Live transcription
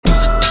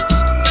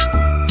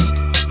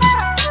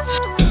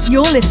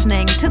You're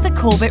listening to The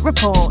Corbett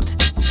Report.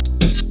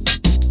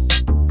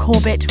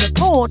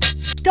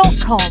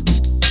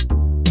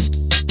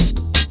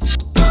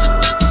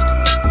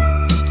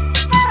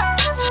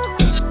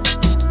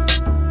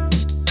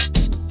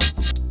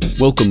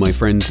 Welcome, my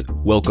friends.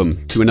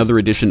 Welcome to another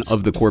edition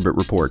of The Corbett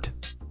Report.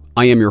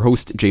 I am your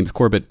host, James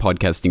Corbett,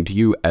 podcasting to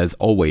you, as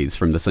always,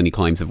 from the sunny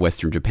climes of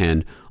Western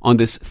Japan on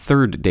this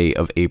third day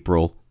of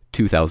April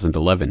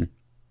 2011.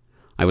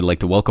 I would like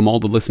to welcome all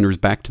the listeners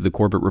back to The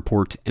Corbett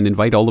Report and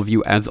invite all of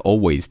you, as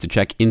always, to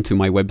check into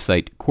my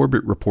website,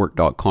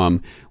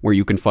 CorbettReport.com, where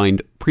you can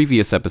find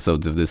previous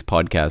episodes of this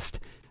podcast,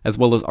 as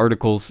well as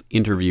articles,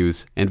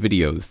 interviews, and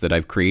videos that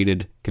I've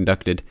created,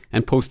 conducted,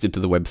 and posted to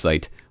the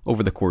website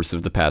over the course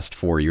of the past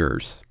 4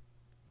 years.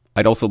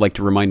 I'd also like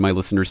to remind my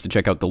listeners to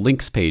check out the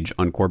links page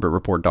on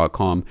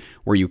CorbettReport.com,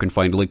 where you can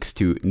find links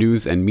to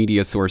news and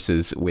media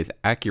sources with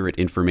accurate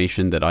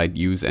information that I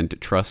use and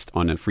trust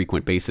on a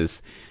frequent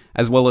basis,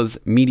 as well as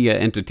media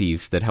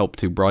entities that help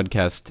to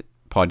broadcast,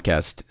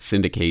 podcast,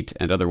 syndicate,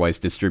 and otherwise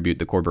distribute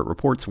the Corbett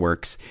Report's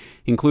works,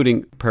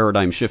 including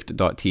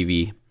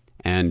ParadigmShift.tv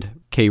and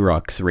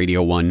KROX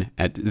Radio 1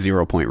 at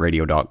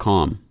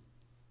zeropointradio.com.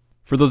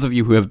 For those of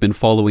you who have been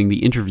following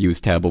the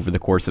interviews tab over the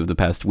course of the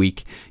past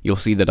week, you'll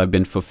see that I've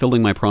been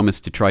fulfilling my promise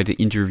to try to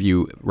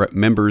interview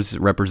members,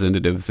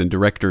 representatives, and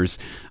directors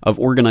of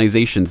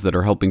organizations that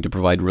are helping to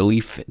provide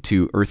relief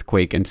to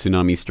earthquake and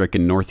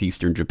tsunami-stricken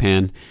northeastern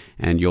Japan.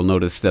 And you'll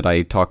notice that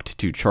I talked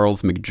to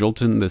Charles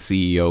McJolton, the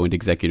CEO and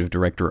executive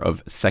director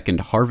of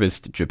Second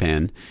Harvest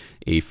Japan,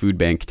 a food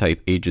bank type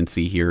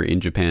agency here in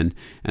Japan,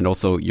 and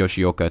also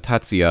Yoshioka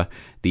Tatsuya,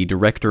 the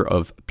director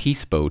of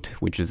Peace Boat,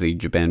 which is a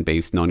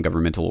Japan-based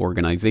non-governmental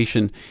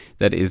organization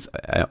that is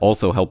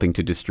also helping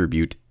to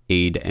distribute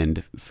aid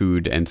and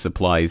food and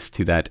supplies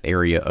to that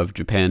area of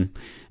Japan.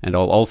 And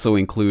I'll also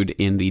include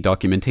in the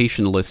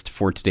documentation list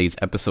for today's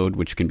episode,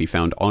 which can be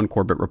found on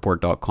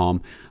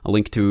CorbettReport.com, a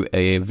link to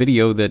a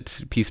video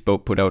that Peace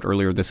Boat put out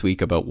earlier this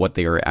week about what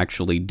they are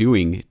actually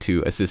doing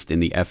to assist in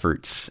the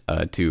efforts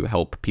to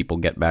help people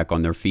get back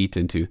on their feet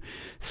and to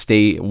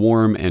stay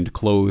warm and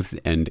clothed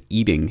and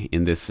eating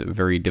in this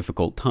very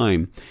difficult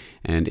time.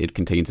 And it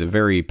contains a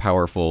very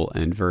powerful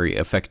and very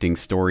affecting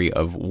story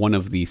of one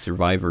of the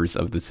survivors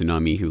of the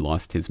tsunami who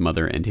lost his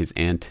mother and his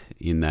aunt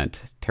in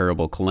that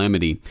terrible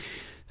calamity.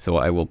 So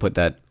I will put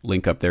that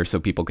link up there so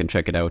people can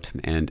check it out.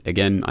 And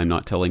again, I'm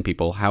not telling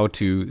people how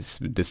to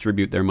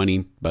distribute their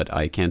money, but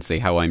I can say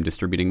how I'm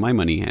distributing my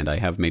money. And I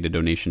have made a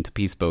donation to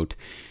Peace Boat.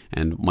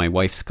 And my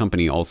wife's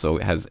company also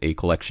has a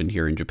collection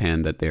here in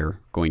Japan that they're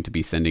going to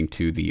be sending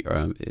to the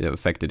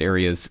affected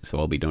areas. So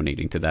I'll be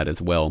donating to that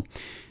as well.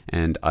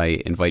 And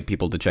I invite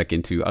people to check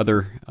into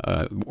other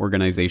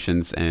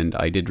organizations, and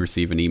I did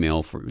receive an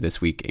email for this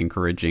week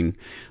encouraging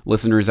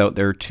listeners out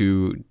there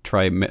to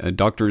try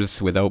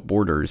Doctors Without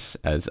Borders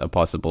as a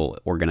possible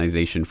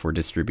organization for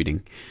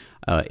distributing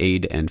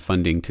aid and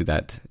funding to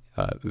that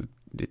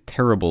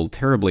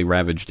terribly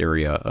ravaged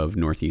area of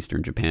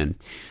northeastern Japan.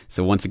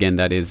 So once again,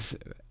 that is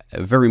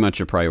very much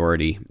a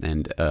priority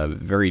and a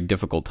very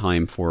difficult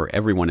time for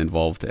everyone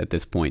involved at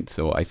this point.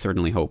 So I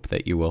certainly hope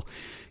that you will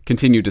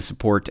continue to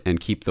support and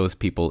keep those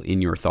people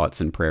in your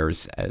thoughts and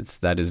prayers, as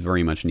that is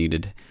very much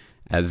needed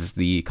as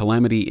the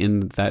calamity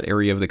in that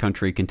area of the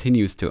country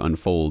continues to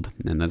unfold.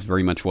 And that's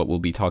very much what we'll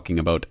be talking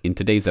about in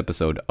today's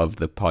episode of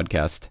the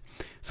podcast.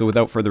 So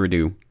without further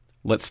ado,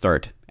 let's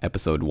start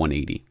episode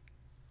 180.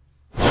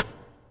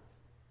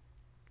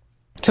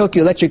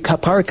 Tokyo Electric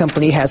Power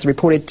Company has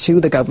reported to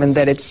the government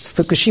that its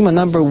Fukushima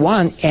number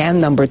 1 and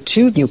number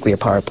 2 nuclear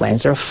power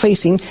plants are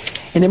facing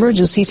an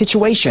emergency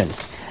situation.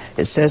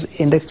 It says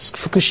in the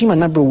Fukushima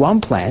number 1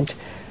 plant,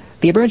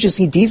 the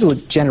emergency diesel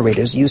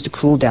generators used to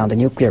cool down the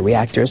nuclear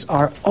reactors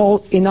are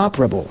all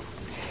inoperable.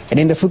 And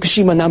in the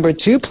Fukushima number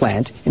 2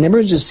 plant, an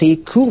emergency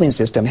cooling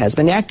system has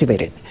been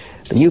activated.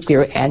 The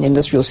Nuclear and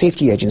Industrial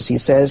Safety Agency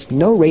says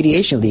no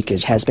radiation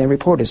leakage has been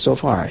reported so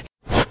far.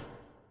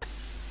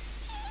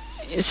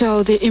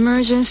 So the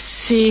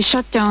emergency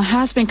shutdown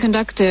has been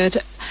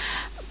conducted,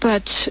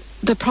 but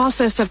the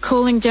process of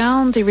cooling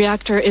down the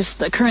reactor is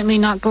currently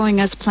not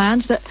going as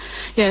planned.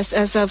 Yes,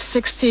 as of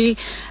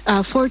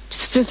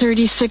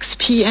 4:36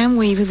 p.m.,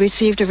 we've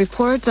received a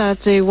report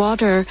that the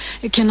water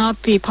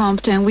cannot be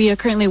pumped, and we are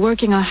currently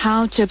working on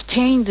how to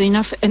obtain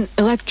enough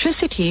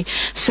electricity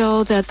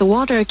so that the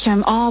water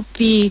can all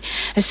be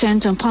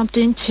sent and pumped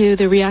into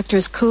the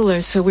reactor's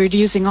coolers. So we're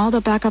using all the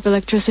backup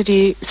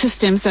electricity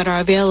systems that are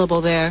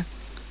available there.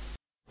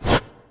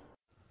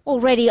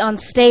 Already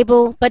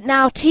unstable, but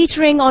now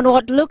teetering on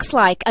what looks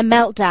like a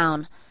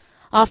meltdown.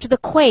 After the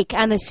quake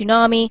and the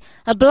tsunami,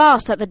 a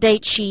blast at the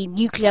Daiichi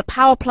nuclear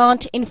power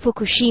plant in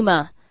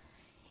Fukushima.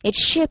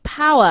 Its sheer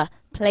power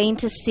plain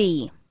to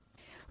see.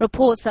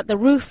 Reports that the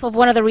roof of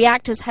one of the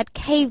reactors had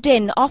caved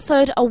in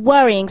offered a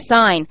worrying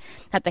sign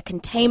that the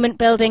containment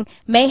building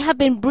may have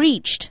been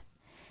breached.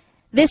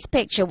 This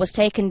picture was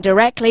taken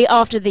directly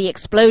after the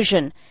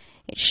explosion.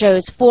 It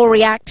shows 4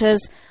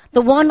 reactors.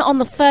 The one on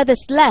the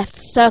furthest left,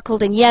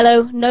 circled in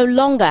yellow, no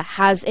longer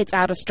has its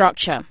outer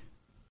structure.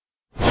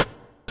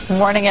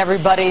 Morning,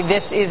 everybody.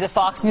 This is a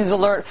Fox News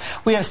alert.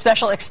 We have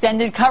special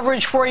extended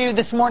coverage for you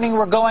this morning.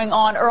 We're going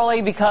on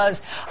early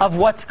because of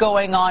what's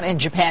going on in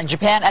Japan.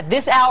 Japan at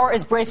this hour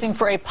is bracing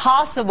for a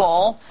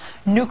possible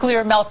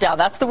nuclear meltdown.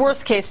 That's the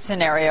worst case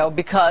scenario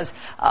because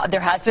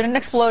there has been an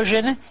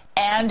explosion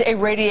and a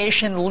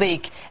radiation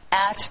leak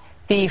at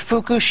the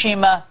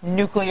Fukushima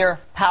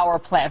nuclear power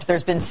plant.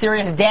 There's been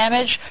serious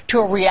damage to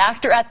a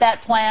reactor at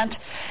that plant,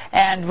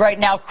 and right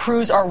now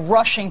crews are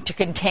rushing to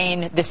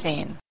contain the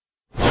scene.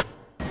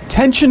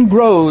 Tension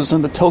grows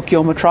in the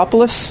Tokyo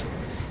metropolis.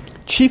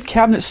 Chief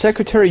Cabinet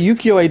Secretary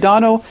Yukio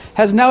Edano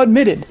has now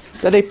admitted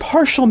that a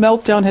partial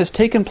meltdown has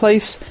taken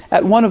place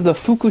at one of the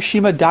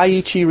Fukushima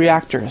Daiichi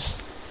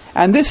reactors.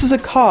 And this is a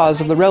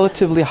cause of the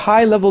relatively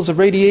high levels of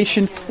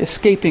radiation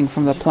escaping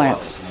from the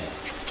plant.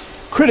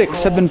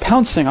 Critics have been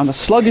pouncing on the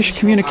sluggish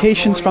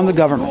communications from the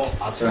government.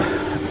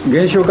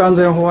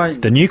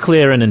 The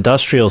Nuclear and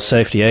Industrial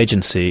Safety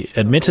Agency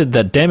admitted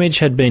that damage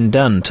had been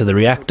done to the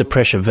reactor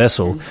pressure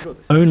vessel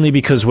only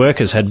because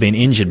workers had been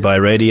injured by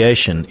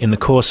radiation in the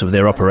course of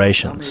their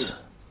operations.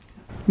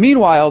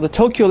 Meanwhile, the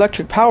Tokyo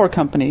Electric Power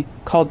Company,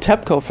 called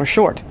TEPCO for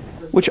short,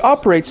 which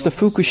operates the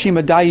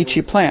Fukushima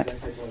Daiichi plant,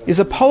 is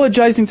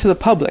apologizing to the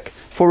public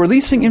for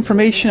releasing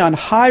information on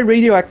high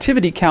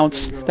radioactivity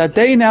counts that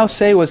they now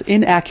say was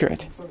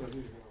inaccurate.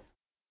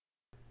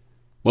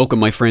 Welcome,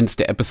 my friends,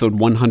 to episode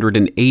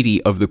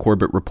 180 of the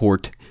Corbett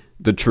Report,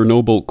 the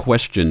Chernobyl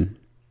question.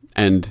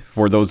 And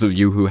for those of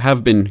you who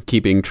have been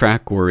keeping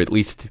track, or at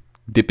least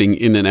dipping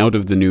in and out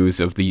of the news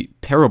of the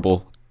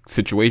terrible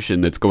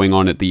situation that's going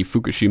on at the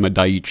Fukushima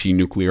Daiichi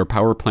nuclear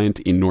power plant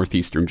in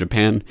northeastern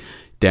Japan,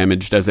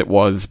 damaged as it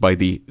was by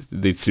the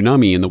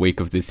tsunami in the wake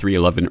of the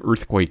 3/11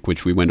 earthquake,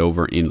 which we went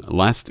over in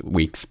last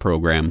week's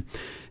program,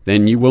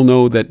 then you will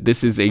know that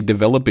this is a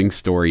developing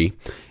story,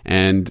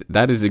 and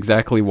that is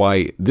exactly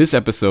why this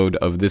episode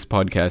of this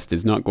podcast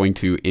is not going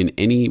to, in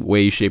any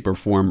way, shape, or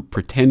form,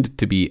 pretend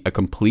to be a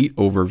complete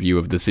overview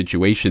of the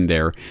situation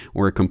there,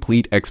 or a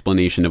complete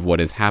explanation of what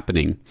is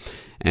happening.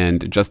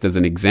 And just as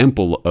an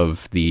example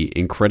of the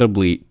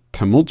incredibly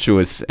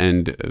tumultuous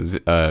and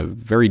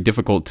very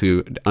difficult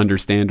to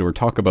understand or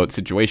talk about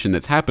situation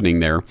that's happening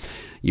there,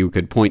 you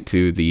could point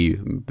to the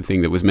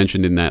thing that was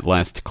mentioned in that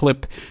last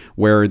clip,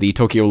 where the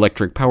Tokyo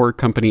Electric Power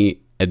Company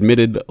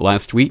admitted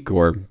last week,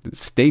 or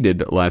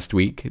stated last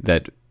week,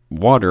 that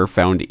water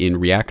found in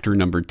reactor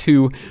number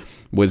 2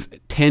 was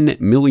 10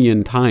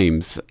 million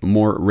times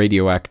more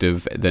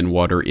radioactive than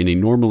water in a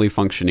normally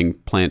functioning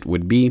plant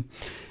would be.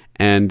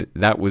 And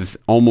that was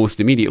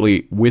almost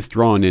immediately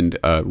withdrawn and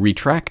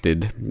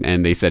retracted,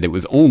 and they said it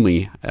was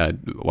only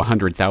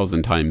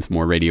 100,000 times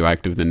more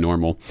radioactive than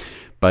normal.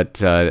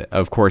 But,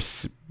 of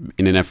course,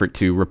 in an effort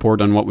to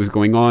report on what was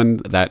going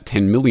on, that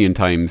 10 million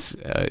times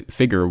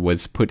figure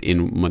was put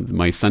in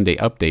my Sunday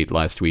update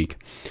last week,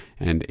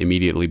 and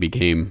immediately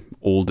became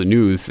old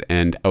news,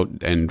 and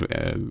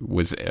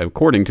was,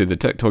 according to the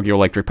Tokyo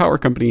Electric Power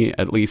Company,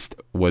 at least,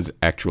 was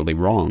actually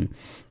wrong.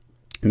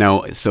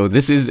 Now, so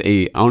this is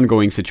a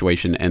ongoing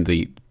situation, and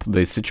the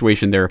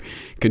situation there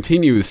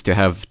continues to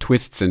have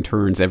twists and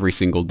turns every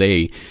single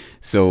day.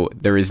 So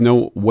there is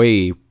no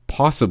way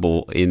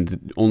possible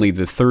in only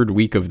the third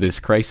week of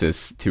this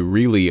crisis to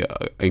really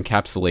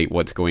encapsulate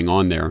what's going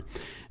on there.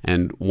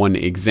 And one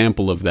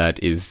example of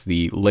that is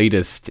the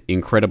latest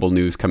incredible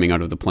news coming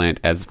out of the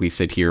plant as we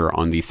sit here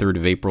on the 3rd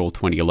of April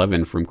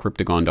 2011 from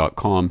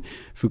Cryptagon.com.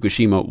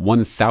 Fukushima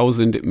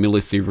 1,000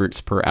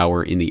 millisieverts per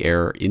hour in the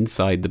air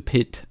inside the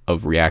pit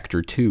of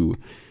Reactor 2.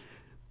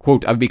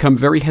 Quote, I've become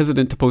very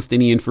hesitant to post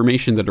any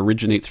information that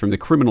originates from the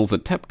criminals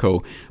at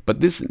TEPCO, but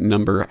this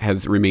number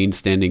has remained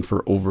standing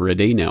for over a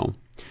day now.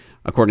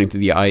 According to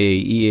the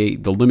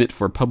IAEA, the limit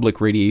for public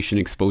radiation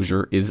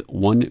exposure is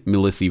 1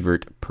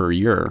 millisievert per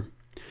year.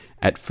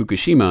 At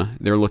Fukushima,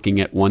 they're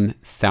looking at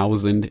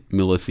 1,000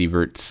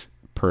 millisieverts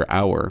per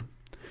hour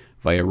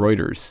via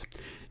Reuters.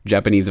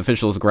 Japanese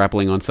officials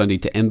grappling on Sunday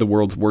to end the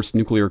world's worst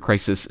nuclear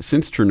crisis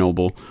since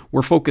Chernobyl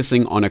were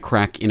focusing on a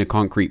crack in a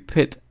concrete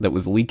pit that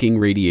was leaking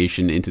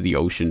radiation into the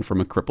ocean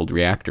from a crippled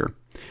reactor.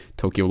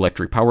 Tokyo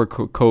Electric Power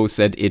Co.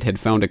 said it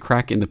had found a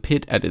crack in the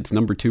pit at its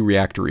number 2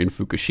 reactor in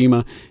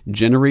Fukushima,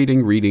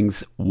 generating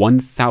readings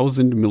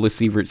 1,000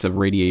 millisieverts of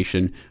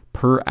radiation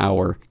per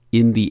hour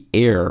in the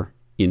air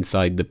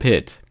inside the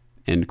pit,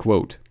 end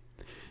quote.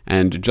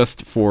 And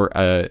just for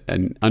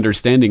an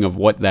understanding of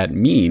what that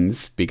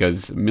means,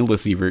 because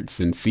millisieverts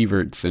and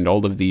sieverts and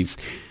all of these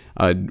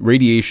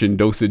radiation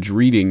dosage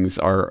readings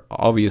are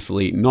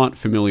obviously not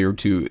familiar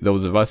to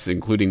those of us,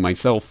 including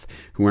myself,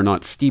 who are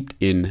not steeped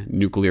in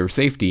nuclear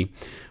safety.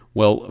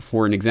 Well,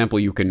 for an example,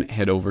 you can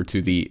head over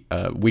to the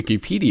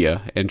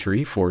Wikipedia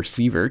entry for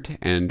sievert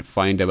and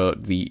find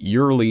about the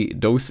yearly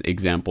dose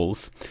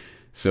examples.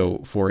 So,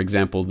 for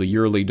example, the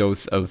yearly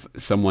dose of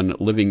someone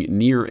living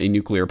near a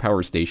nuclear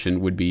power station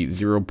would be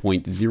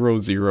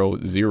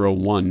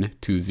 0.0001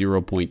 to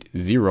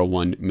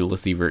 0.01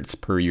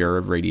 millisieverts per year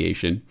of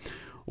radiation.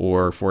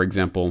 Or, for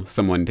example,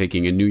 someone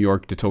taking a New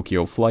York to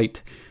Tokyo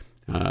flight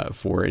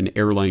for an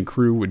airline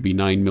crew would be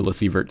 9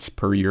 millisieverts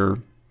per year.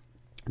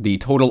 The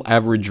total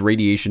average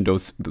radiation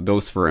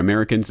dose for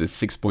Americans is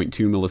 6.2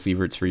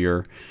 millisieverts per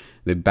year.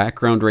 The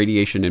background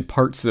radiation in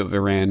parts of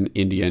Iran,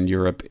 India, and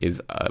Europe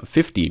is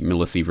 50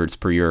 millisieverts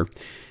per year.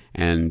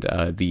 And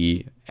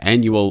the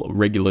annual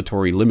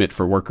regulatory limit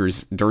for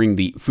workers during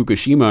the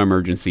Fukushima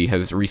emergency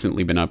has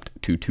recently been upped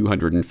to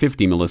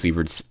 250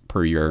 millisieverts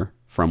per year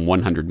from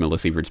 100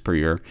 millisieverts per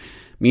year,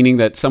 meaning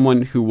that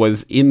someone who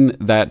was in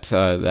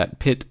that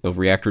pit of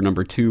reactor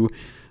number 2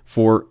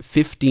 for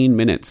 15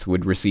 minutes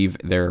would receive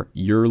their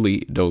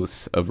yearly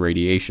dose of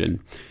radiation.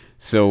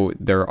 So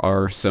there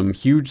are some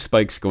huge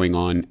spikes going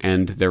on,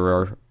 and there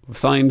are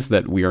signs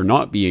that we are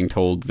not being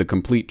told the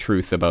complete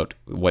truth about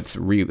what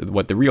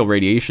the real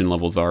radiation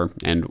levels are.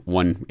 And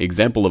one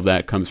example of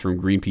that comes from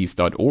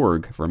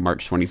Greenpeace.org from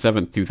March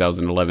 27th,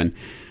 2011.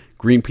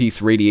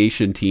 Greenpeace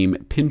radiation team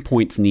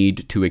pinpoints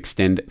need to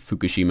extend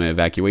Fukushima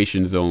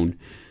evacuation zone.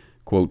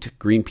 Quote,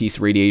 Greenpeace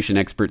radiation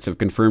experts have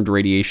confirmed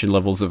radiation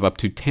levels of up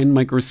to 10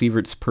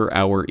 microsieverts per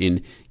hour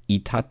in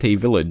Itate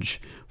village,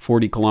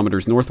 40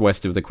 kilometers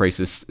northwest of the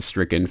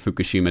crisis-stricken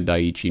Fukushima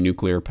Daiichi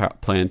nuclear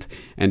plant,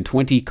 and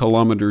 20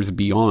 kilometers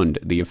beyond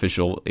the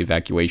official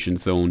evacuation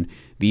zone.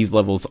 These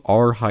levels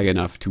are high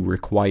enough to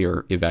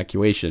require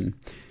evacuation.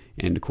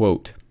 End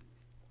quote.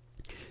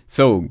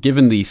 So,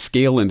 given the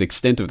scale and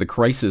extent of the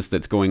crisis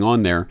that's going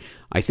on there,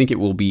 I think it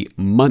will be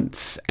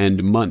months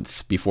and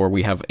months before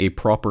we have a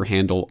proper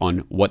handle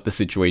on what the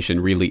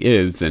situation really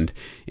is, and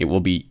it will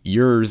be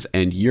years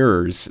and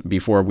years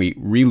before we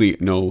really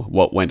know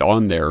what went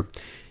on there,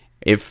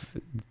 if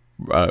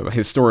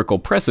historical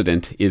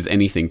precedent is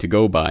anything to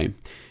go by.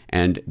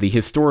 And the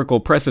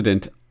historical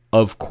precedent,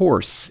 of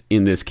course,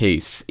 in this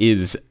case,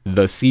 is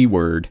the C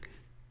word,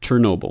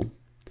 Chernobyl.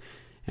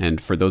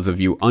 And for those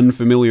of you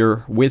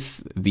unfamiliar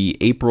with the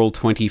April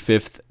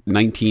 25th,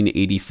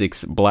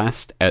 1986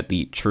 blast at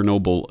the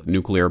Chernobyl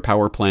nuclear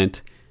power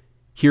plant,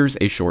 here's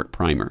a short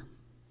primer.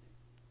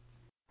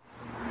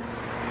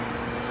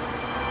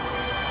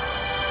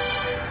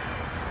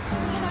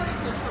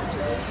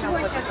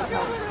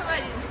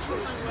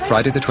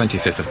 Friday the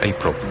 25th of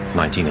April,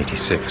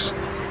 1986.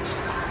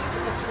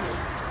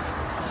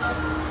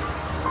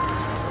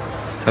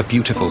 A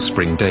beautiful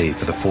spring day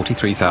for the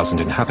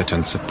 43,000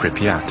 inhabitants of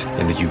Pripyat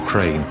in the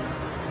Ukraine.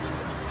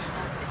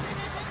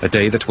 A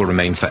day that will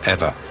remain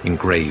forever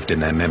engraved in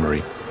their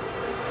memory.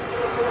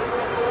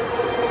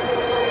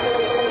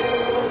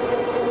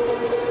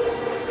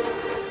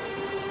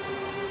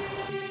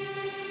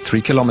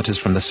 Three kilometers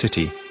from the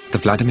city, the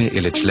Vladimir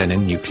Ilyich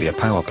Lenin nuclear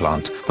power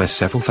plant, where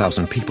several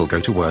thousand people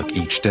go to work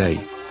each day.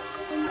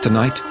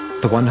 Tonight,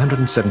 the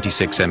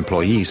 176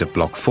 employees of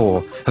Block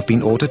 4 have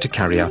been ordered to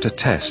carry out a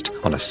test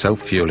on a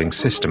self-fueling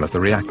system of the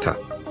reactor,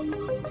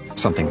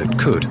 something that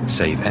could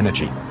save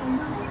energy.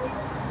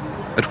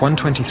 At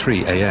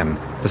 1:23 a.m.,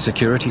 the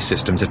security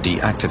systems are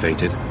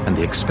deactivated and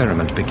the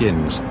experiment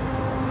begins.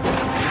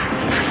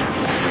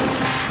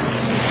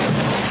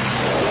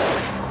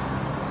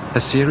 A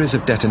series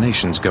of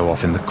detonations go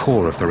off in the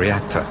core of the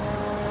reactor.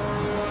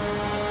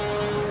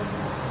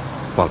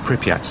 While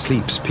Pripyat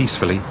sleeps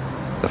peacefully,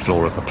 the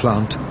floor of the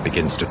plant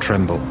begins to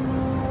tremble.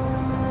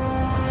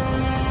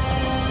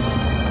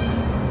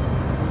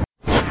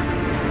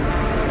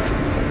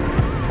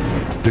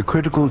 The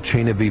critical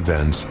chain of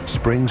events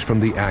springs from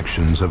the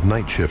actions of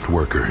night shift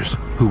workers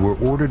who were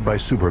ordered by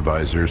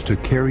supervisors to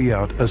carry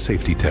out a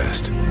safety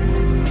test.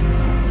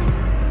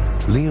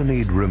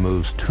 Leonid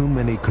removes too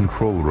many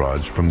control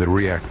rods from the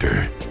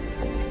reactor.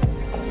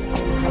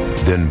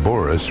 Then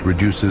Boris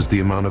reduces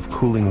the amount of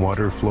cooling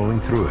water flowing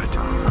through it.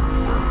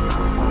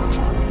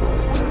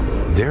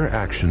 Their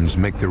actions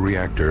make the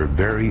reactor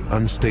very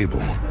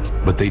unstable,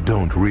 but they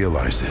don't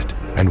realize it.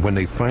 And when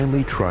they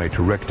finally try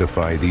to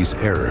rectify these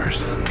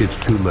errors, it's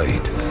too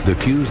late. The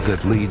fuse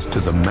that leads to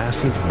the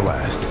massive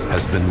blast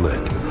has been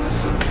lit.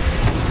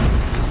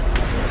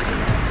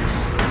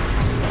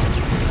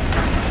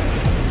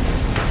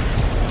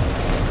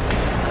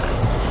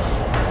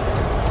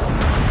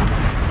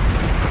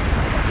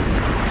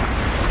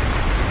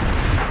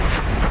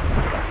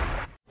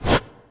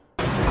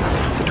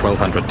 The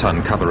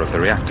 1,200-ton cover of the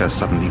reactor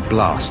suddenly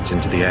blasts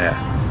into the air.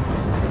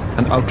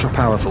 An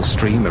ultra-powerful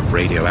stream of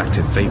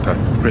radioactive vapor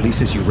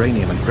releases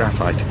uranium and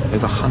graphite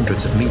over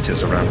hundreds of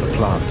meters around the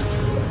plant.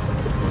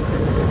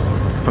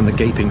 From the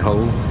gaping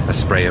hole, a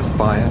spray of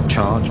fire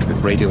charged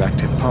with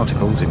radioactive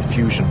particles in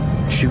fusion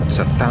shoots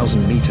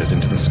 1,000 meters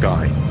into the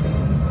sky.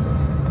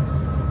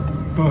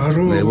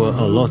 There were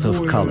a lot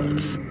of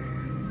colors,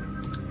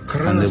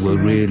 and they were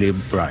really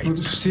bright,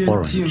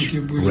 orange,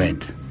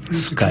 red,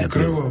 sky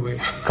blue,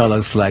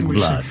 colors like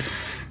blood,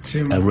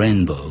 a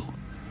rainbow.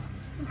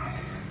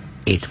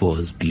 It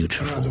was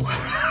beautiful.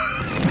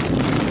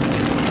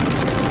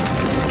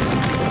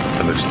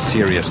 The most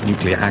serious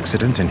nuclear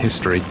accident in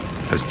history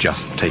has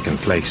just taken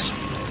place.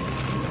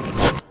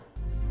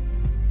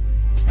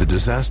 The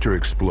disaster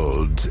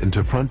explodes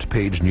into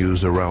front-page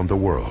news around the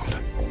world.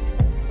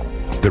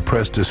 The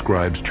press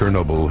describes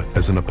Chernobyl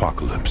as an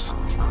apocalypse.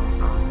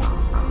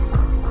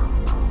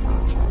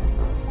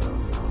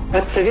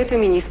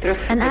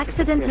 An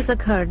accident has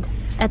occurred,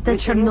 at the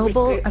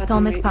Chernobyl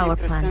atomic power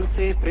plant.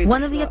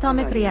 One of the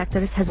atomic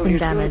reactors has been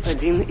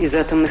damaged.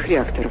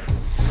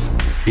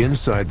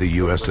 Inside the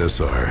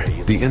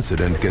USSR, the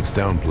incident gets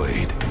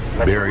downplayed,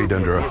 buried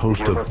under a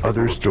host of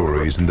other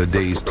stories in the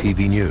day's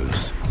TV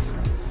news.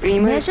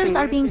 Measures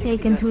are being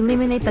taken to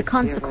eliminate the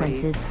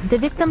consequences. The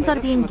victims are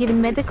being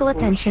given medical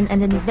attention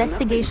and an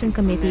investigation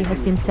committee has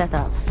been set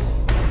up.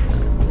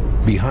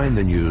 Behind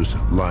the news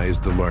lies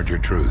the larger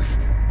truth.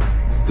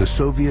 The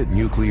Soviet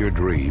nuclear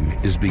dream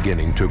is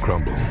beginning to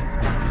crumble.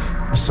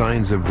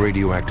 Signs of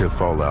radioactive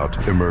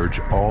fallout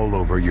emerge all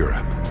over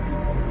Europe.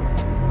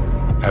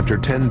 After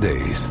 10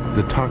 days,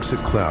 the toxic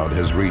cloud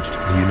has reached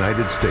the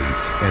United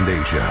States and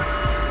Asia.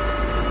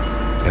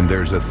 And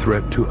there's a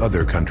threat to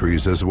other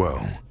countries as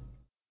well.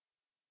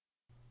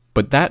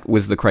 But that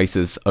was the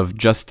crisis of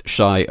just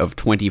shy of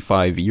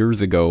 25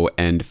 years ago,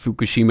 and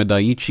Fukushima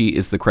Daiichi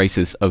is the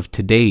crisis of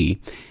today.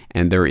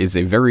 And there is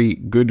a very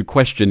good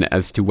question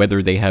as to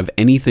whether they have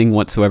anything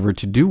whatsoever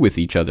to do with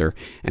each other,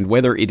 and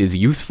whether it is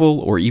useful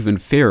or even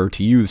fair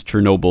to use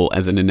Chernobyl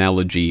as an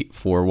analogy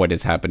for what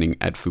is happening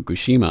at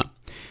Fukushima.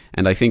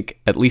 And I think,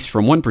 at least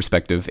from one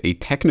perspective, a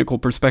technical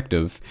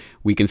perspective,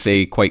 we can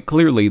say quite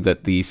clearly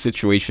that the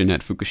situation at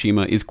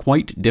Fukushima is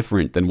quite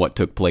different than what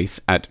took place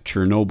at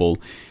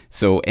Chernobyl.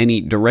 So any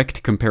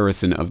direct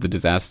comparison of the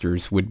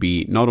disasters would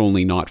be not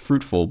only not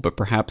fruitful, but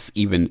perhaps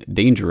even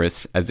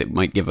dangerous, as it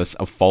might give us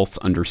a false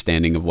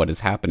understanding of what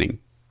is happening.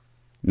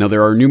 Now,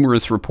 there are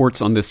numerous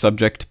reports on this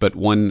subject, but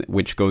one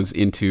which goes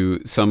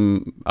into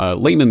some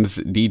layman's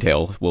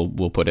detail,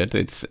 we'll put it.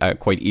 It's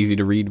quite easy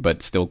to read,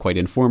 but still quite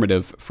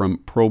informative, from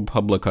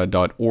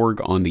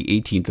ProPublica.org on the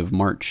 18th of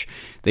March.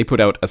 They put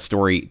out a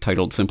story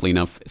titled simply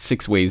enough,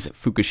 6 Ways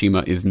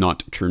Fukushima is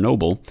Not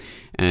Chernobyl.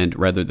 And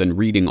rather than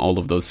reading all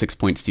of those 6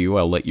 points to you,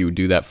 I'll let you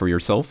do that for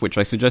yourself, which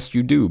I suggest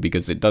you do,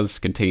 because it does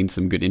contain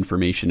some good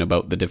information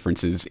about the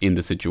differences in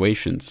the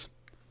situations.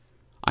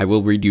 I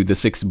will read you the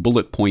 6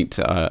 bullet points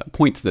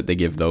that they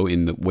give, though,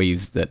 in the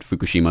ways that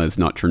Fukushima is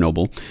not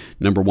Chernobyl.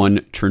 Number 1,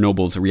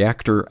 Chernobyl's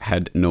reactor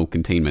had no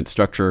containment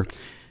structure,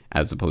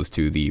 as opposed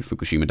to the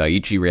Fukushima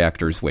Daiichi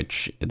reactors,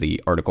 which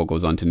the article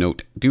goes on to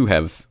note do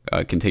have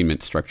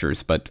containment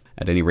structures. But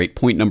at any rate,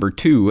 point number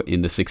 2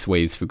 in the 6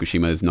 ways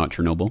Fukushima is not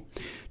Chernobyl.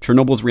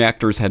 Chernobyl's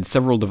reactors had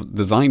several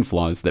design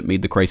flaws that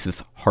made the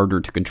crisis harder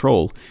to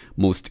control.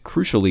 Most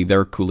crucially,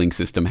 their cooling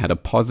system had a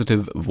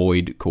positive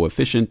void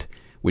coefficient,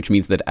 which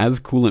means that as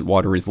coolant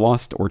water is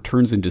lost or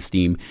turns into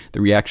steam, the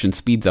reaction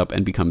speeds up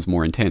and becomes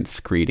more intense,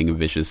 creating a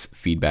vicious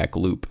feedback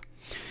loop.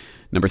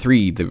 Number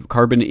 3, the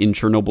carbon in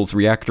Chernobyl's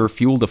reactor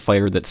fueled a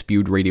fire that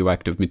spewed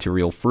radioactive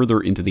material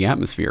further into the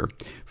atmosphere.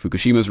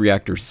 Fukushima's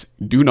reactors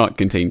do not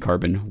contain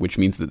carbon, which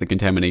means that the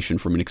contamination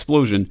from an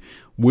explosion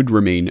would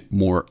remain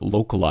more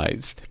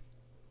localized.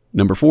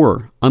 Number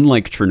 4,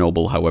 unlike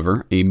Chernobyl,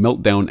 however, a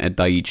meltdown at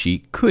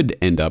Daiichi could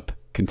end up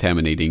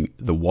contaminating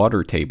the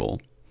water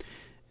table.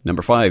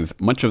 Number 5,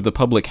 much of the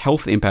public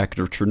health impact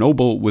of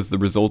Chernobyl was the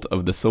result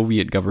of the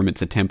Soviet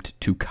government's attempt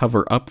to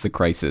cover up the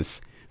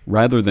crisis,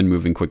 rather than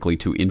moving quickly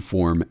to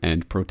inform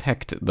and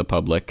protect the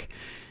public.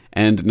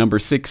 And number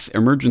 6,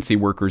 emergency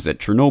workers at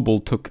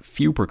Chernobyl took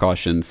few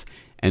precautions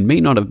and may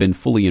not have been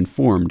fully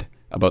informed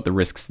about the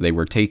risks they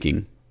were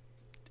taking.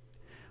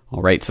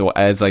 Alright, so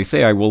as I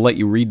say, I will let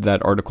you read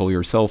that article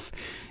yourself.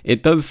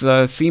 It does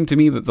seem to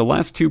me that the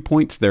last 2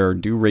 points there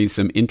do raise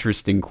some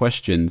interesting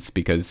questions,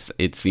 because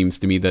it seems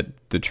to me that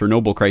the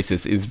Chernobyl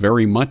crisis is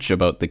very much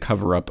about the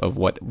cover-up of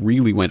what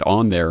really went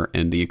on there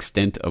and the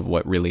extent of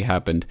what really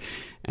happened.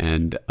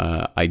 And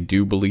I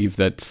do believe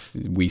that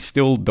we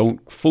still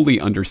don't fully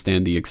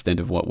understand the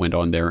extent of what went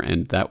on there,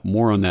 and that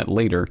more on that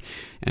later.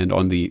 And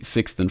on the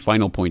 6th and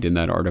final point in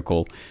that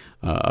article,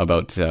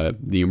 about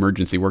the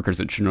emergency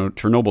workers at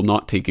Chernobyl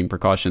not taking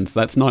precautions.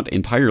 That's not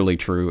entirely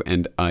true,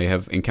 and I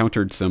have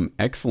encountered some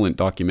excellent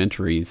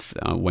documentaries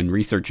when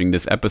researching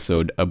this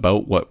episode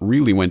about what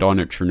really went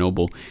on at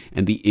Chernobyl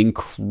and the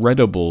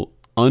incredible,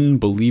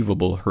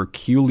 unbelievable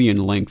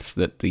Herculean lengths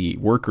that the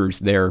workers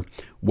there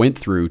went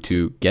through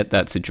to get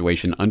that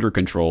situation under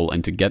control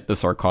and to get the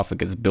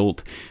sarcophagus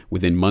built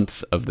within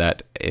months of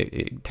that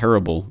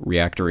terrible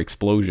reactor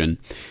explosion.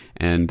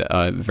 And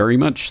very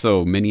much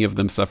so, many of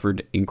them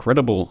suffered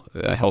incredible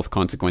health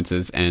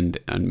consequences, and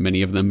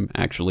many of them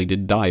actually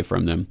did die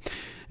from them.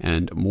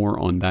 And more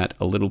on that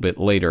a little bit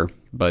later.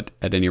 But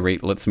at any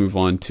rate, let's move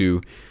on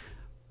to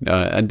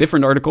a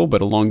different article,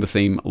 but along the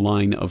same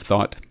line of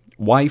thought.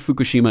 Why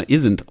Fukushima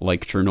isn't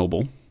like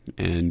Chernobyl.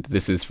 And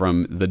this is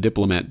from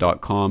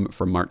thediplomat.com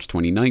from March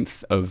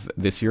 29th of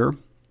this year.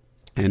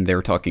 And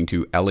they're talking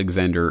to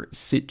Alexander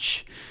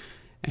Sich.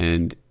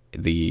 And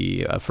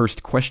the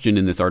first question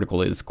in this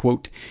article is,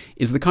 quote,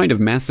 "Is the kind of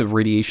massive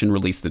radiation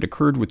release that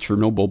occurred with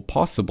Chernobyl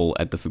possible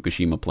at the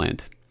Fukushima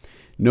plant?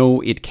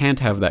 No, it can't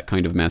have that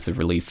kind of massive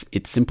release.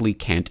 It simply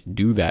can't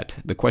do that.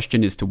 The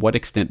question is to what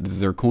extent the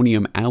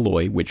zirconium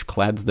alloy which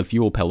clads the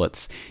fuel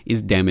pellets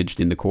is damaged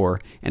in the core,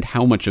 and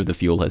how much of the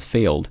fuel has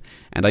failed.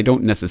 And I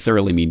don't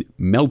necessarily mean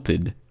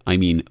melted. I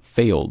mean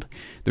failed.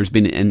 There's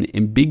been an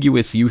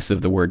ambiguous use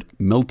of the word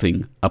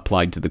melting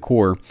applied to the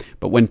core,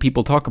 but when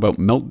people talk about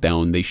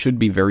meltdown, they should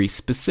be very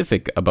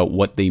specific about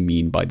what they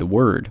mean by the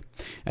word.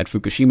 At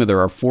Fukushima, there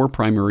are 4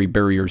 primary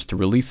barriers to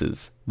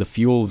releases: the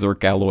fuel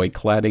Zirc alloy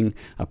cladding,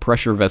 a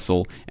pressure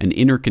vessel, an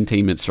inner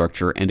containment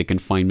structure, and a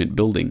confinement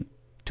building.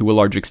 To a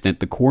large extent,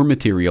 the core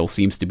material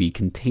seems to be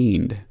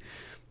contained.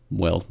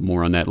 Well,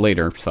 more on that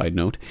later, side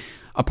note.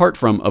 Apart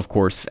from, of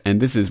course, and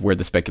this is where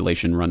the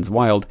speculation runs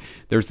wild,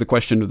 there's the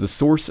question of the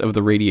source of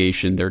the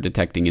radiation they're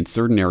detecting in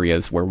certain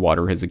areas where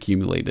water has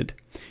accumulated.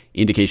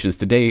 Indications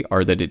today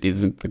are that it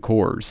isn't the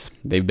cores.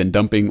 They've been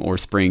dumping or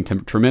spraying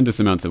tremendous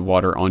amounts of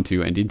water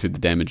onto and into the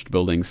damaged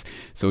buildings,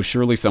 so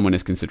surely someone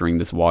is considering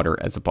this water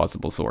as a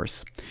possible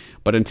source.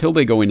 But until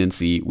they go in and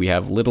see, we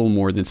have little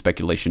more than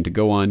speculation to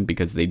go on,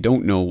 because they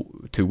don't know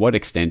to what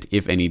extent,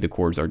 if any, the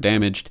cores are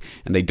damaged,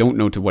 and they don't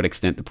know to what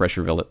extent the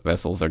pressure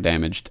vessels are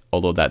damaged,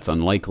 although that's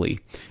unlikely.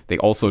 They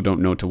also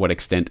don't know to what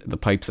extent the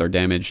pipes are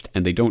damaged,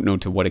 and they don't know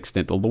to what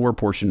extent the lower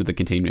portion of the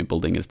containment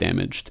building is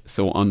damaged.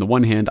 So on the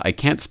one hand, I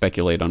can't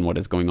speculate on what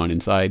is going on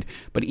inside,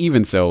 but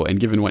even so, and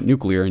given what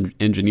nuclear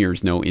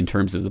engineers know in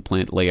terms of the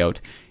plant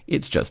layout,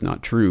 it's just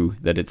not true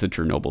that it's a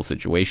Chernobyl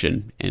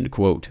situation, end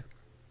quote.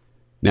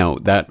 Now,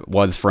 that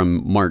was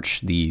from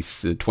March the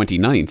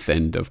 29th,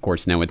 and of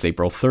course now it's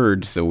April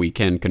 3rd, so we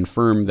can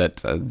confirm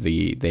that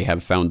they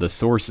have found the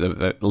source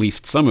of at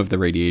least some of the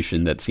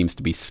radiation that seems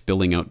to be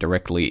spilling out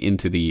directly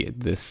into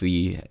the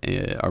sea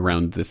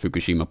around the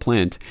Fukushima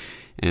plant.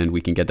 And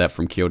we can get that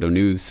from Kyoto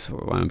News,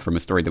 from a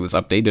story that was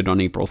updated on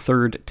April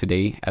 3rd,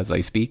 today as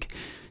I speak.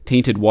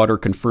 Tainted water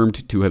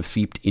confirmed to have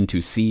seeped into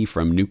sea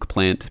from nuke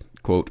plant.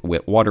 Quote,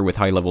 water with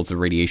high levels of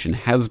radiation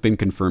has been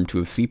confirmed to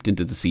have seeped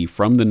into the sea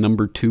from the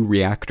number 2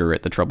 reactor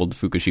at the troubled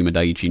Fukushima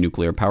Daiichi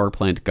nuclear power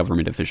plant,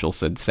 government officials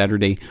said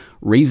Saturday,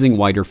 raising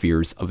wider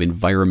fears of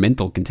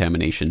environmental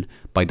contamination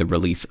by the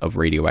release of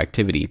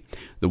radioactivity.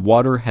 The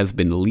water has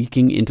been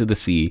leaking into the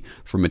sea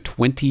from a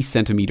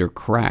 20-centimeter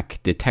crack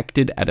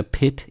detected at a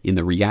pit in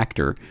the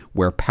reactor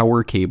where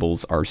power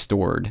cables are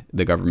stored,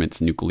 the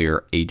government's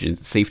nuclear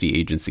safety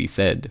agency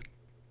said.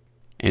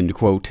 End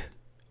quote.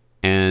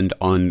 And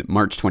on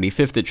March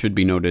 25th, it should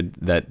be noted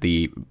that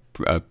the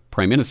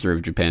Prime Minister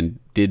of Japan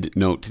did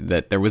note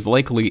that there was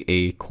likely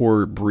a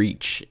core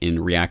breach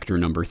in reactor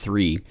number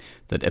 3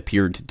 that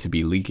appeared to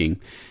be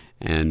leaking.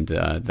 And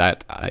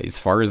that, as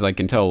far as I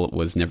can tell,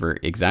 was never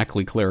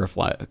exactly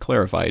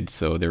clarified,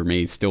 so there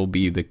may still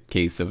be the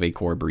case of a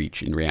core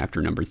breach in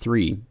reactor number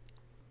 3.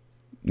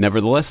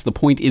 Nevertheless, the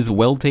point is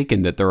well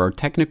taken that there are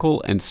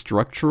technical and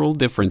structural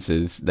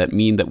differences that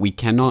mean that we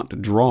cannot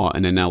draw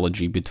an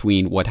analogy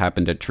between what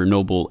happened at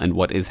Chernobyl and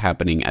what is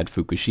happening at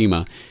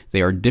Fukushima.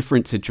 They are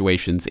different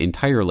situations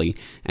entirely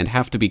and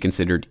have to be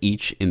considered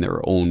each in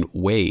their own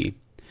way.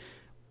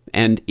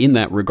 And in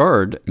that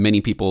regard,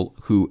 many people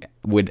who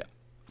would,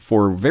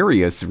 for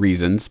various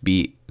reasons,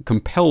 be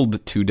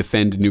compelled to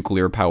defend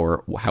nuclear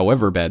power,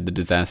 however bad the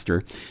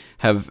disaster,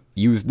 have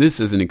used this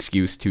as an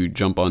excuse to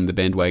jump on the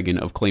bandwagon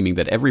of claiming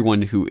that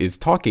everyone who is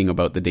talking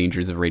about the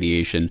dangers of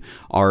radiation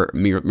are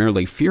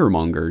merely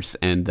fearmongers,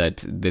 and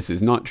that this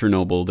is not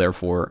Chernobyl,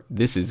 therefore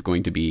this is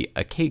going to be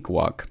a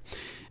cakewalk.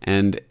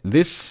 And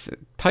this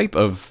type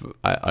of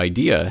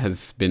idea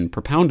has been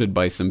propounded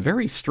by some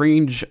very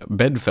strange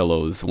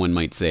bedfellows, one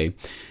might say.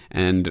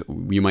 And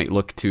you might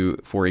look to,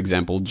 for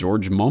example,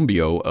 George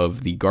Monbiot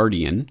of The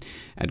Guardian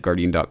at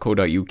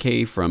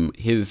guardian.co.uk from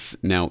his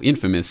now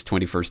infamous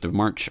 21st of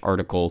March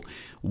article,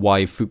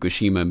 Why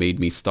Fukushima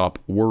Made Me Stop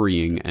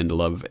Worrying and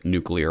Love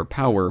Nuclear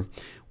Power,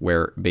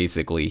 where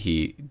basically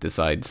he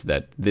decides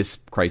that this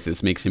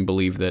crisis makes him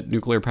believe that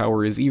nuclear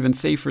power is even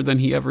safer than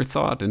he ever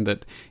thought, and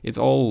that it's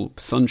all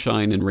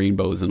sunshine and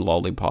rainbows and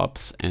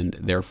lollipops, and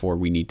therefore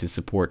we need to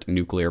support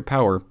nuclear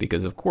power,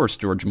 because of course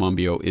George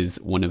Monbiot is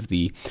one of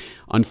the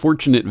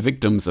unfortunate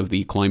victims of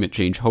the climate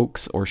change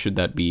hoax, or should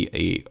that be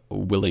a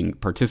willing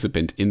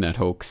participant in that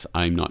hoax?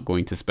 I'm not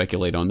going to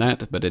speculate on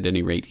that, but at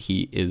any rate,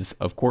 he is,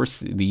 of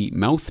course, the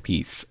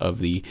mouthpiece of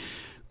the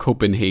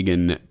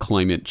Copenhagen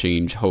climate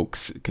change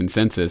hoax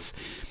consensus.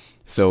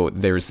 So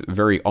there's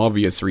very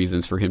obvious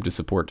reasons for him to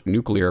support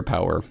nuclear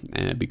power,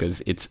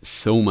 because it's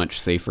so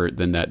much safer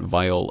than that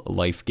vile,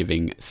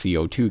 life-giving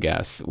CO2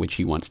 gas, which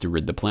he wants to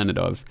rid the planet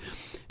of.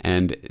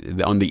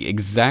 And on the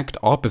exact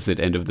opposite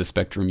end of the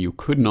spectrum, you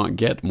could not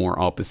get more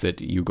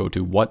opposite. You go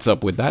to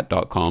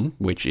whatsupwiththat.com,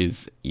 which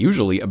is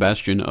usually a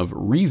bastion of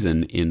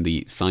reason in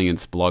the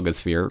science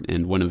blogosphere,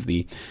 and one of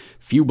the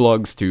few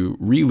blogs to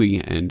really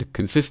and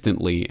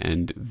consistently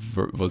and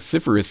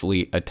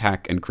vociferously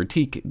attack and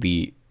critique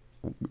the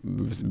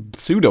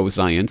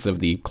pseudoscience of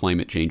the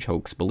climate change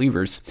hoax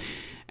believers,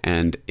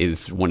 and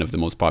is one of the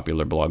most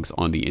popular blogs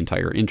on the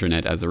entire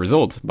internet as a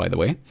result, by the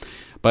way.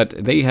 But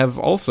they have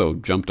also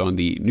jumped on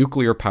the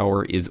nuclear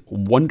power is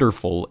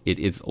wonderful, it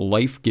is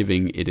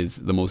life-giving, it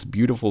is the most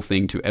beautiful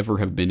thing to ever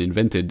have been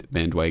invented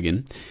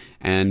bandwagon.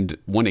 And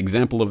one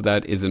example of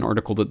that is an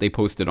article that they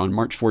posted on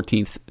March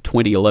 14th,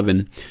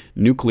 2011,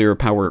 Nuclear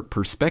Power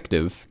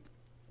Perspective.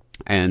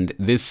 And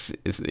this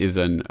is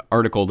an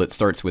article that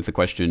starts with the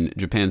question,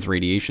 Japan's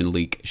radiation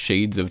leak,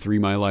 shades of 3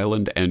 Mile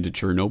Island and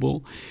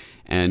Chernobyl,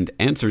 and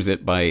answers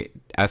it by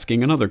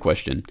asking another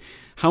question.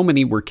 How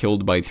many were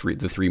killed by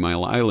the 3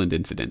 Mile Island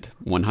incident?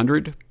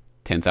 100?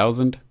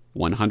 10,000?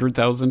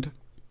 100,000?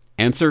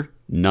 Answer,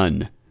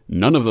 none.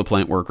 None of the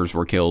plant workers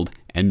were killed,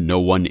 and no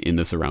one in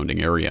the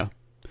surrounding area.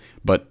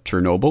 But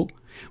Chernobyl?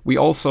 We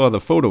all saw the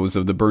photos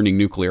of the burning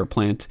nuclear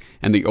plant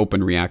and the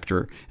open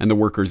reactor and the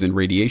workers in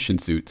radiation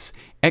suits.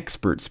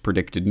 Experts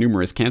predicted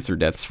numerous cancer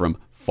deaths from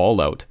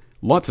fallout.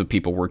 Lots of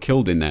people were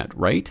killed in that,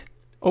 right?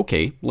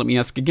 Okay, let me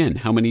ask again.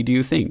 How many do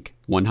you think?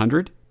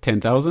 100?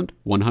 10,000?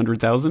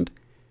 100,000?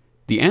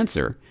 The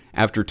answer,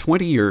 after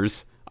 20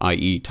 years,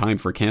 i.e. time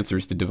for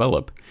cancers to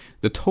develop,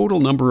 the total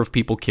number of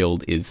people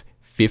killed is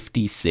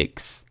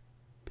 56.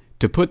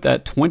 To put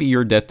that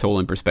 20-year death toll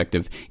in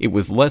perspective, it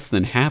was less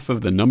than half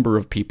of the number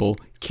of people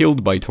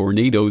killed by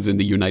tornadoes in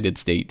the United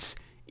States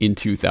in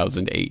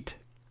 2008.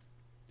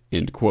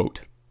 End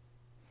quote.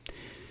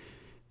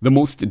 The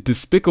most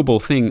despicable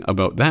thing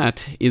about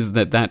that is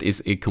that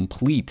is a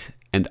complete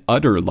and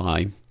utter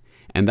lie,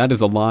 and that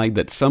is a lie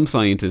that some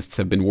scientists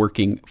have been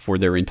working for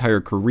their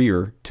entire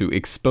career to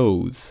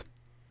expose.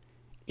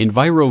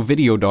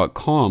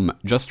 EnviroVideo.com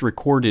just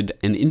recorded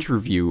an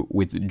interview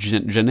with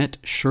Jeanette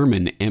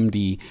Sherman,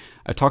 MD,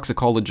 a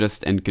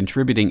toxicologist and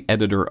contributing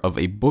editor of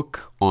a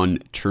book on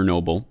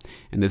Chernobyl,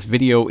 and this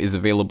video is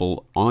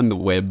available on the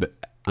web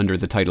under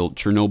the title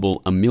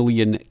Chernobyl: A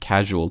Million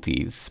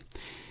Casualties.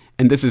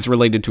 And this is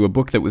related to a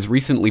book that was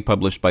recently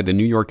published by the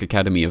New York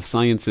Academy of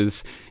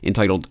Sciences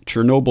entitled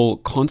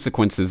Chernobyl: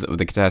 Consequences of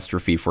the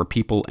Catastrophe for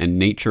People and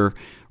Nature,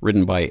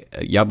 written by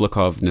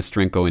Yablokov,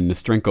 Nestrenko, and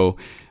Nestrenko,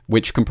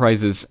 which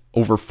comprises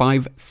over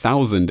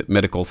 5,000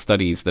 medical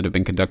studies that have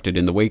been conducted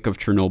in the wake of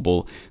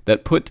Chernobyl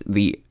that put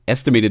the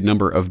estimated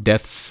number of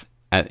deaths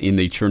in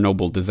the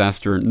Chernobyl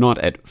disaster not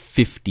at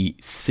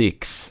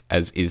 56,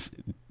 as is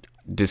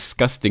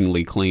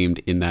disgustingly claimed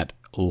in that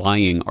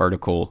lying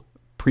article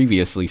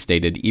previously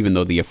stated, even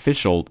though the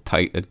official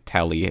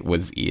tally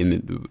was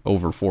in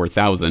over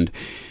 4,000.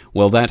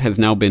 Well, that has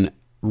now been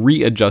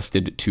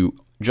readjusted to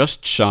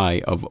just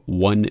shy of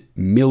 1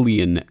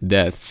 million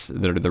deaths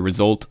that are the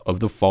result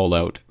of the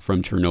fallout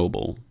from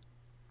Chernobyl.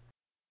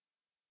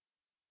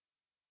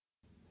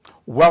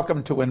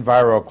 Welcome to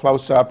Enviro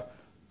Close-Up.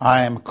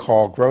 I am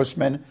Carl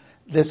Grossman.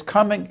 This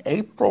coming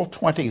April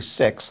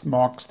 26th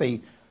marks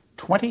the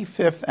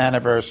 25th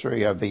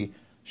anniversary of the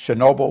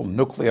Chernobyl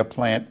nuclear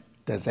plant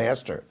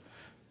disaster.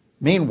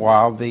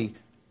 Meanwhile, the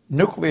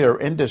nuclear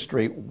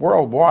industry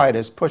worldwide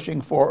is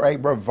pushing for a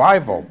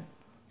revival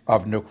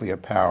of nuclear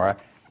power,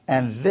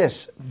 and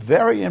this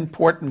very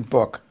important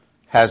book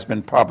has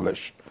been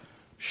published,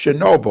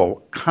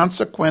 Chernobyl: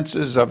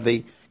 Consequences of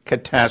the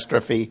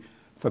Catastrophe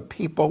for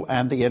People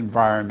and the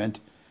Environment,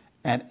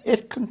 and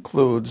it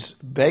concludes,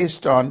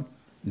 based on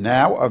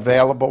now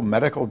available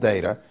medical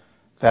data,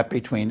 that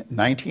between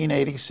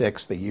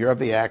 1986, the year of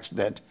the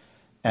accident,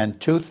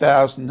 and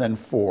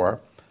 2004,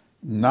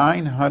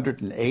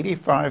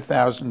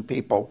 985,000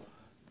 people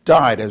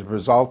died as a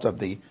result of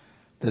the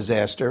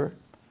disaster,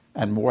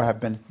 and more have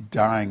been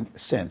dying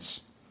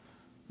since.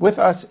 With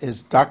us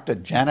is Dr.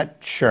 Janet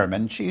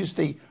Sherman. She's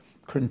the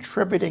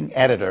contributing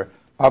editor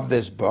of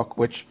this book,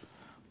 which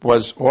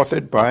was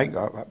authored by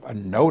a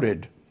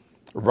noted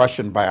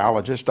Russian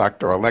biologist,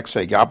 Dr.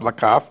 Alexei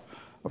Yablokov,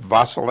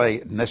 Vasily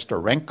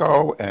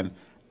Nestorenko, and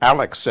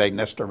Alexei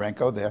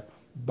Nestorenko. They're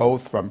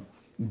both from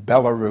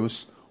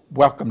Belarus.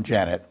 Welcome,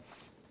 Janet.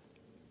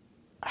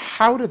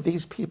 How did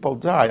these people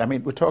die? I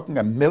mean, we're talking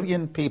 1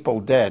 million people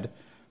dead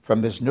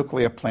from this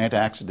nuclear plant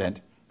accident.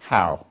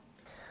 How?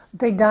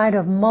 They died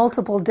of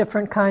multiple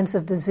different kinds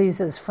of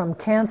diseases, from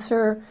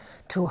cancer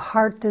to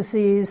heart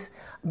disease,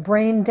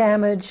 brain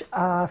damage,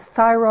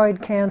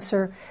 thyroid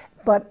cancer,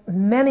 but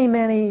many,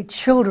 many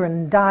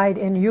children died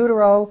in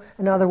utero,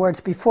 in other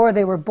words, before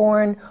they were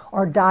born,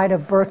 or died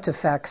of birth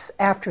defects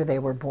after they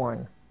were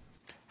born.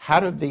 How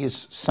did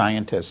these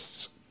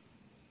scientists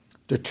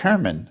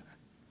determine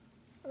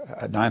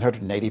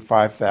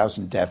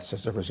 985,000 deaths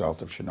as a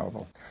result of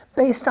Chernobyl?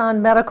 Based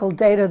on medical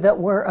data that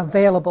were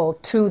available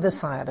to the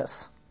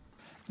scientists.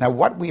 Now,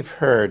 what we've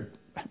heard,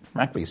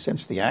 frankly,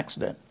 since the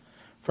accident,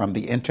 from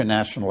the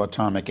International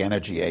Atomic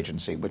Energy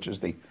Agency, which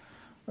is the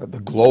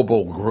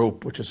global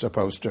group which is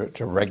supposed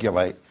to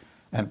regulate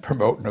and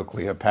promote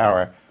nuclear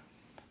power,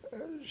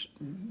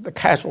 the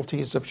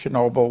casualties of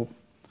Chernobyl,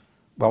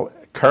 well,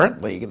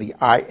 currently the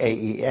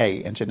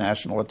IAEA,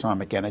 International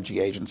Atomic Energy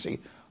Agency,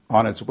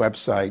 on its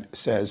website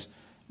says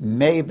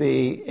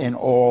maybe in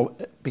all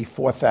be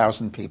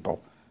 4,000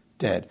 people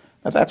dead.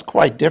 Now that's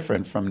quite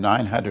different from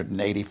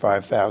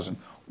 985,000.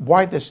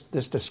 Why this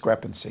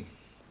discrepancy?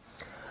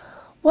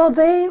 Well,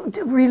 they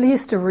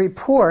released a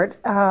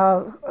report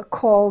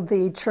called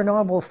the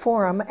Chernobyl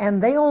Forum,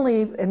 and they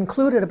only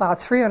included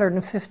about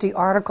 350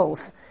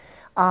 articles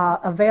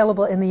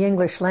available in the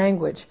English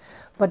language.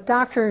 But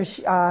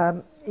Drs.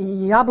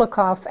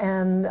 Yablokov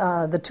and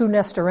the two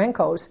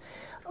Nestorenkos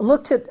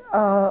looked at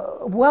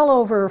well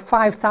over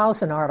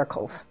 5,000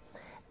 articles.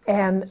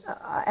 And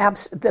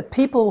the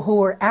people who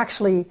were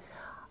actually,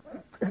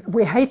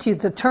 we hate to use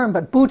the term,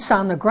 but boots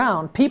on the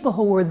ground, people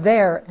who were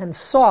there and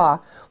saw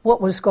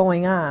what was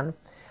going on.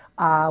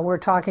 We're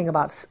talking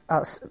about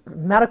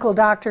medical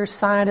doctors,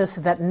 scientists,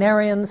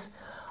 veterinarians,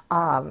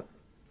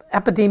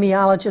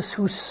 epidemiologists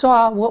who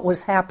saw what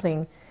was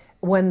happening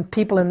when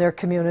people in their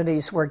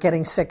communities were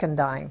getting sick and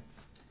dying.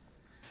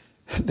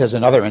 There's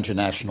another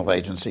international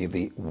agency,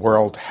 the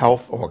World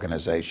Health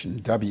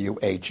Organization,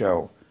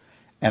 WHO,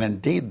 and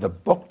indeed the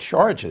book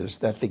charges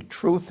that the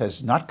truth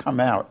has not come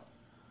out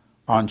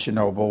on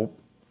Chernobyl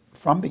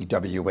from the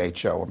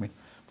WHO. I mean,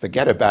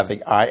 forget about the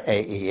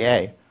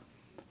IAEA,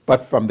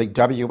 but from the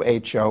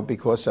WHO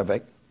because of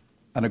an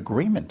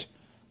agreement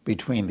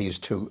between these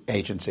two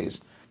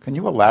agencies. Can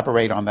you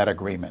elaborate on that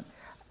agreement?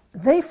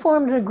 They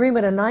formed an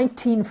agreement in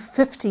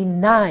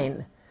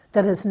 1959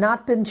 that has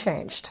not been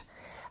changed,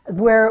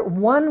 where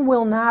one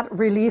will not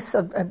release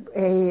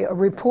a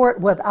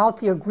report without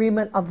the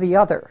agreement of the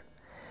other.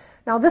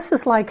 Now, this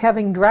is like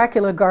having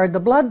Dracula guard the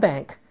blood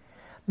bank,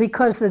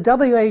 because the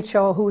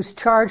WHO, who is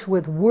charged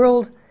with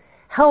World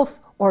Health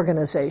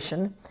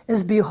Organization,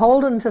 is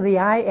beholden to the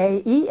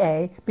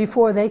IAEA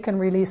before they can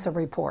release a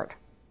report.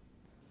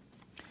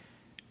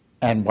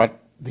 And what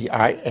the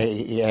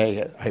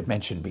IAEA, I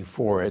mentioned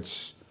before,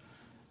 it's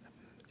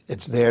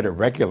there to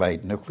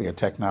regulate nuclear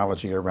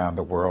technology around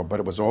the world, but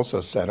it was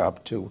also set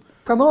up to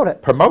promote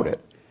it.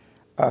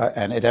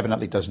 And it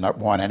evidently does not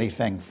want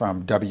anything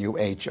from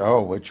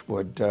WHO, which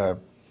would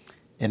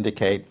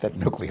indicate that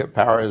nuclear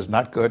power is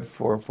not good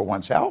for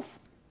one's health.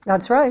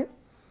 That's right.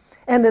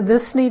 And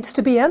this needs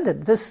to be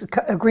ended. This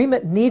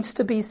agreement needs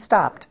to be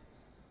stopped.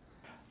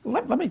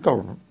 Let me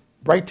go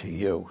right to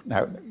you.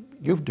 Now,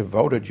 you've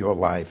devoted your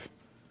life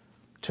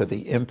to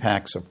the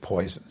impacts of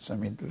poisons. I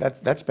mean,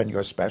 that's been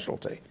your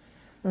specialty.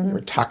 Mm-hmm. You're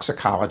a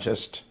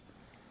toxicologist.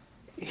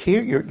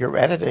 Here you're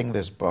editing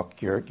this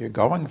book. You're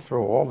going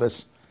through all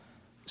this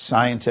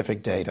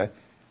scientific data.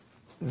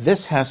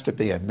 This has to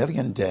be 1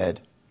 million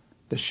dead,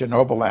 the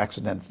Chernobyl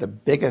accident, the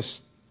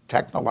biggest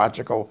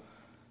technological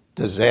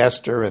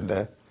disaster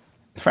in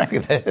frankly,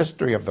 the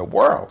history of the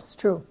world. It's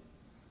true.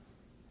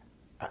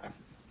 How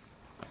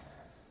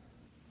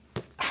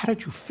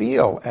did you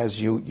feel as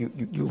you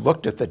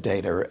looked at the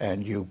data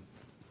and you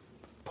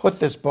put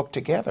this book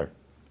together?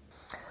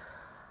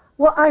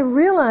 Well, I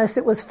realized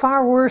it was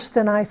far worse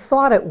than I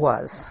thought it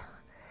was.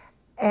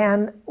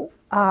 And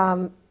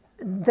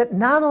that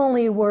not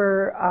only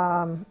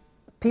were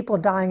people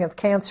dying of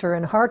cancer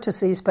and heart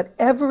disease, but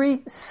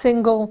every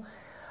single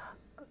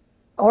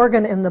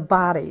organ in the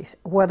body,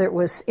 whether it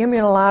was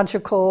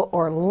immunological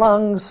or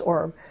lungs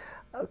or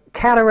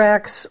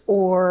cataracts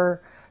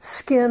or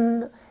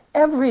skin,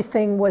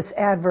 everything was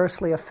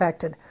adversely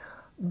affected.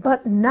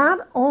 But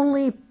not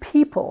only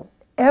people,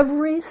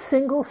 every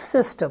single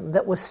system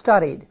that was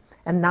studied,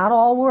 and not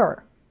all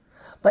were,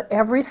 but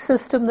every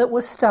system that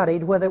was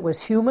studied, whether it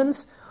was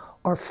humans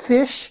or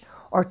fish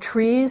or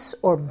trees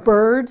or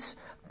birds,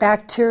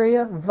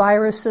 bacteria,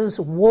 viruses,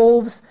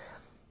 wolves,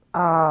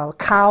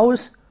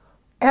 cows,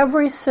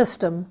 every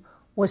system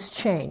was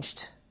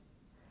changed.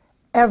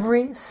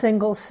 Every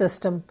single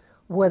system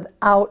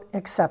without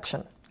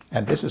exception.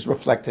 And this is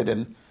reflected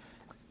in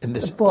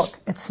this book.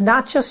 It's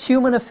not just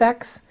human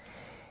effects.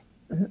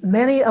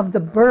 Many of the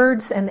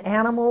birds and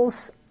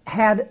animals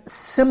had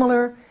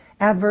similar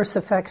adverse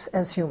effects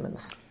as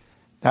humans.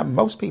 Now,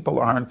 most people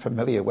aren't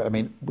familiar with, I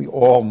mean, we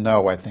all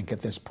know, I think,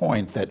 at this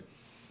point that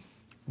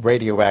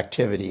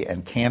radioactivity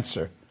and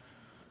cancer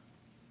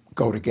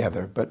go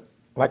together, but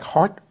like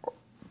heart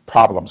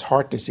problems,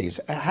 heart disease,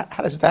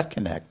 how does that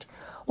connect?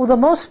 Well,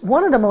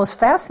 one of the most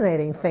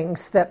fascinating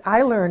things that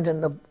I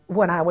learned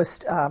when I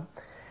was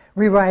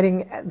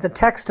rewriting the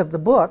text of the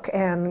book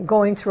and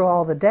going through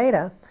all the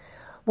data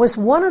was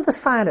one of the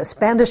scientists,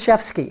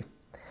 Bandashevsky,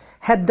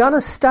 had done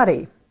a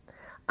study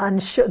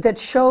that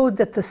showed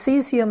that the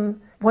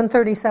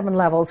cesium-137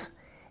 levels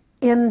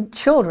in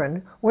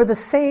children were the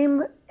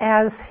same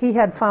as he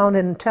had found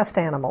in test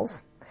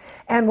animals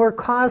and were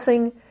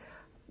causing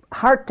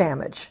heart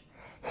damage.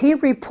 He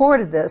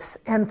reported this,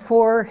 and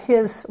for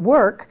his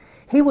work,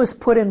 he was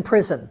put in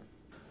prison.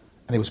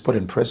 And he was put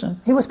in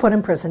prison? He was put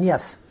in prison,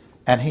 yes.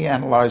 And he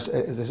analyzed,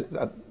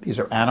 these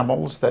are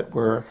animals that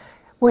were...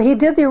 Well, he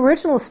did the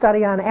original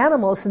study on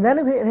animals, and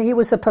then he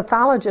was a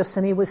pathologist,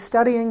 and he was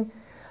studying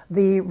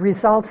the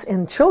results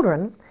in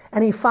children,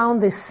 and he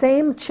found the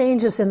same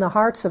changes in the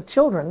hearts of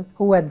children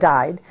who had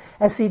died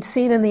as he'd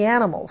seen in the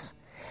animals.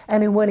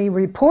 And when he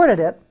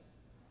reported it,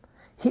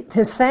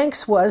 his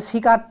thanks was he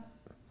got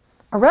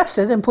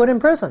arrested and put in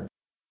prison.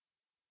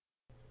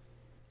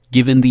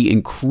 Given the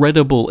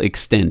incredible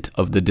extent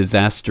of the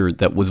disaster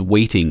that was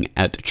waiting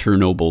at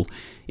Chernobyl,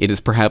 it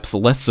is perhaps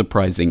less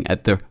surprising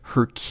at the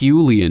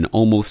Herculean,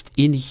 almost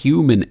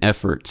inhuman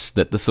efforts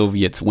that the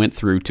Soviets went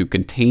through to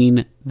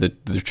contain the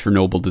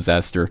Chernobyl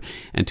disaster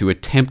and to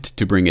attempt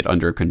to bring it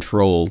under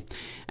control.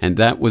 And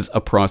that was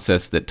a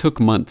process that took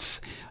months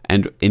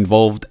and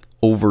involved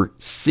over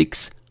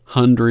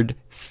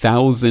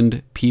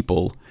 600,000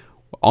 people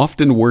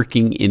often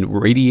working in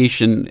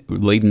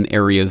radiation-laden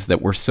areas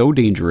that were so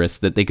dangerous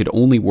that they could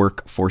only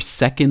work for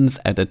seconds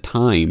at a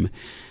time,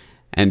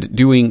 and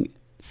doing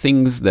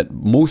things that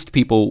most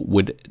people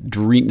would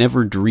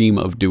never dream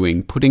of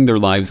doing, putting their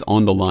lives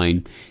on the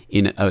line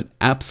in an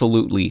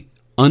absolutely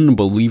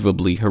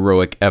unbelievably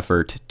heroic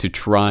effort to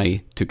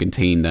try to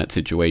contain that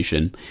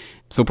situation.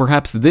 So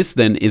perhaps this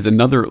then is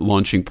another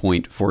launching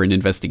point for an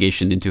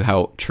investigation into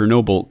how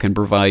Chernobyl can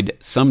provide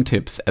some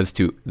tips as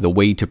to the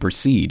way to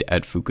proceed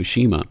at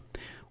Fukushima.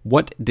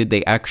 What did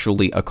they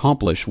actually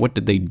accomplish? What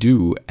did they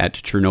do at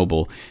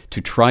Chernobyl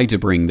to try to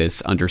bring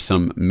this under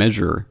some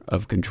measure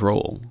of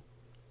control?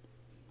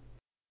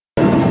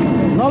 The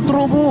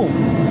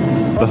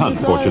hunt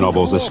for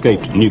Chernobyl's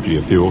escaped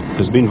nuclear fuel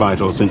has been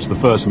vital since the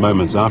first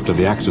moments after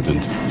the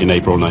accident in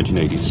April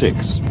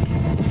 1986.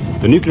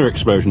 The nuclear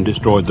explosion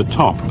destroyed the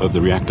top of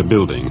the reactor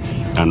building,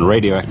 and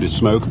radioactive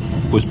smoke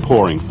was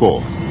pouring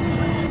forth.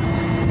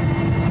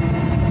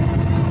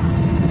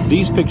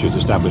 These pictures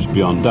established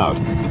beyond doubt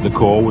that the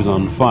core was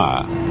on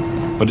fire,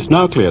 but it's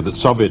now clear that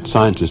Soviet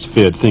scientists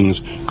feared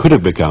things could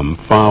have become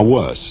far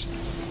worse.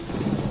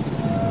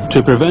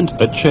 To prevent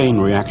a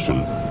chain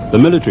reaction, the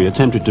military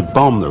attempted to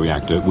bomb the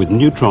reactor with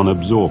neutron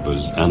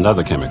absorbers and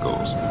other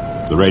chemicals.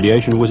 The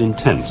radiation was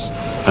intense,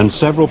 and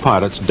several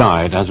pilots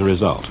died as a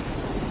result.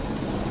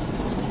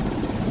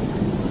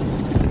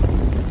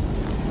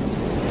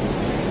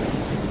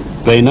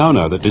 They now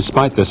know that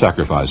despite their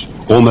sacrifice,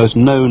 almost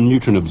no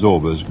neutron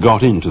absorbers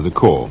got into the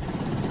core.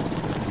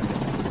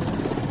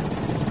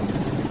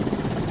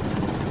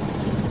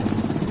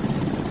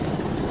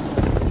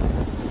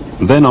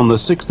 Then on the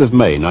 6th of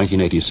May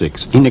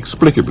 1986,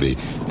 inexplicably,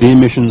 the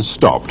emissions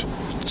stopped.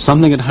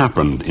 Something had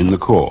happened in the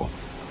core.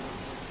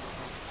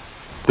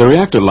 The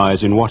reactor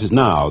lies in what is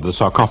now the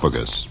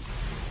sarcophagus.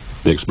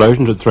 The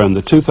explosion had thrown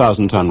the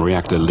 2,000-ton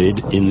reactor lid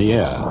in the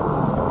air.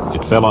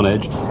 It fell on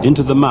edge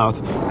into the mouth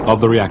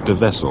of the reactor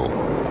vessel.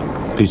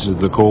 Pieces of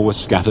the core were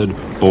scattered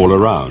all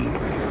around.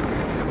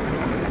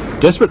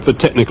 Desperate for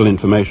technical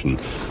information,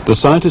 the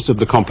scientists of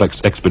the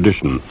complex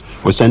expedition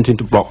were sent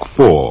into Block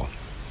 4.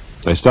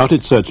 They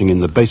started searching in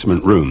the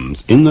basement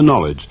rooms in the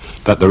knowledge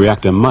that the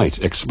reactor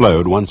might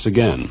explode once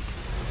again.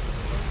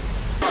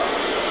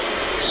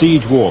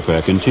 Siege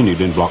warfare continued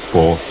in Block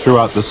 4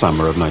 throughout the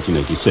summer of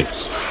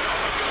 1986.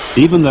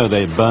 Even though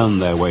they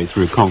burned their way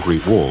through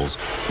concrete walls,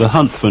 the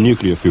hunt for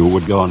nuclear fuel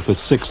would go on for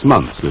 6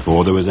 months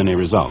before there was any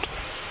result.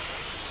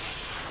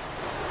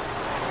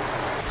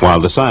 While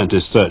the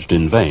scientists searched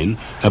in vain,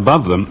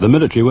 above them the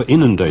military were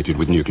inundated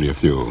with nuclear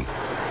fuel.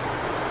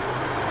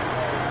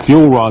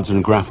 Fuel rods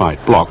and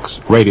graphite blocks,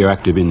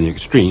 radioactive in the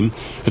extreme,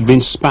 had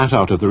been spat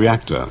out of the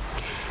reactor.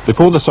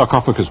 Before the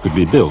sarcophagus could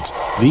be built,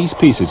 these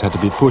pieces had to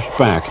be pushed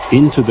back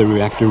into the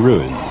reactor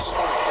ruins.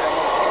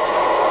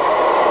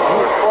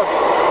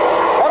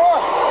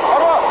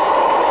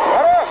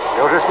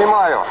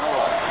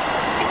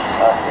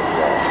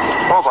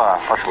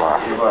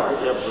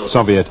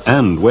 Soviet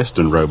and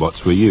Western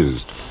robots were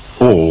used.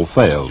 All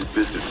failed.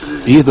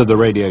 Either the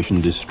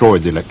radiation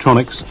destroyed the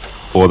electronics,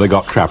 or they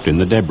got trapped in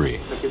the debris.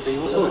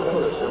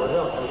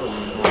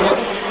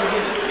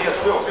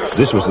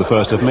 This was the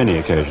first of many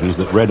occasions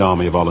that Red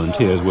Army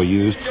volunteers were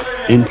used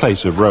in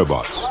place of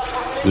robots.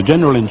 The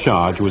general in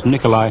charge was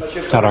Nikolai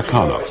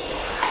Tarakanov.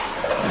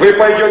 Вы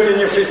пойдете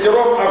не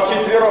вшестером, а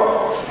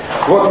вчетвером.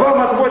 Вот вам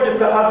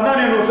отводится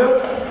 1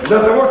 минута для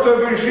того,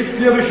 чтобы решить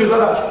следующую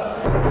задачу.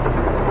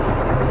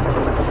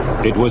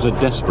 It was a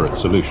desperate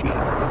solution.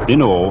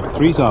 In all,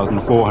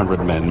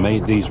 3,400 men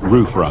made these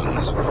roof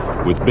runs.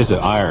 With bitter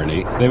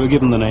irony, they were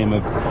given the name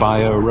of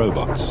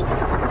bio-robots.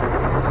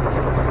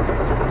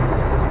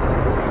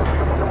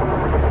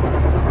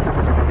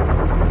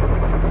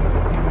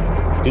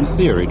 In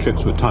theory,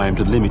 trips were timed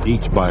to limit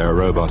each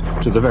bio-robot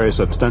to the very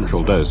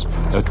substantial dose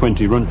of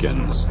 20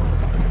 Röntgens.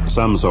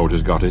 Some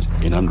soldiers got it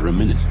in under a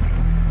minute.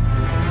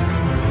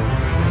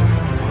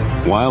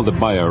 While the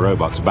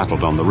bio-robots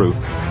battled on the roof,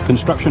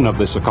 construction of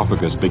the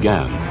sarcophagus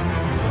began.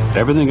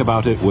 Everything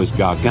about it was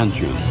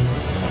gargantuan.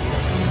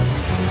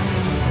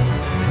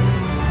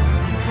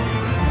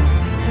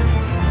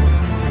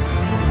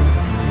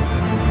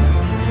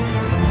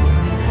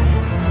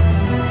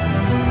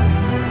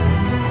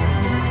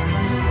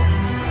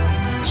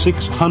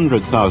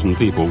 "600,000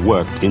 people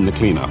worked in the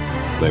cleanup.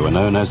 They were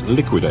known as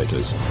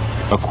liquidators.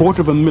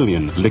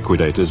 250,000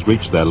 liquidators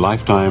reached their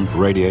lifetime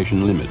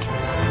radiation limit.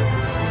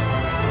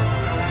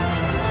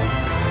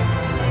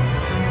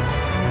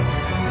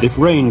 If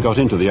rain got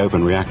into the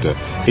open reactor,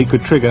 it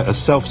could trigger a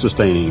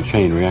self-sustaining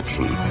chain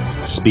reaction.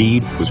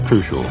 Speed was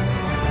crucial.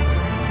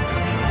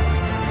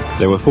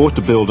 They were forced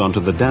to build onto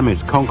the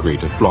damaged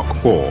concrete at Block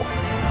 4.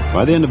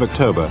 By the end of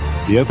October,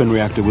 the open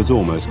reactor was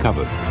almost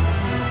covered.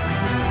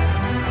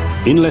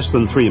 In less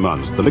than 3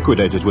 months, the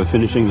liquidators were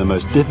finishing the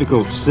most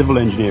difficult civil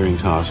engineering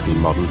task in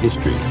modern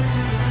history.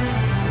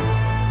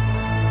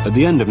 At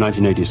the end of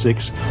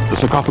 1986, the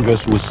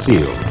sarcophagus was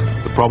sealed.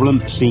 The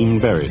problem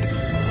seemed buried.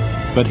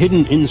 But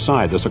hidden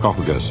inside the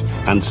sarcophagus,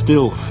 and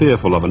still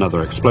fearful of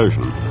another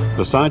explosion,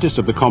 the scientists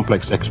of the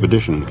complex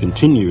expedition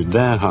continued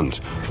their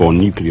hunt for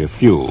nuclear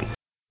fuel.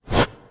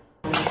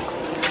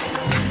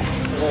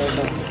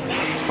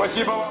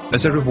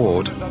 As a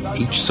reward,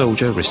 each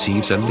soldier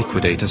receives a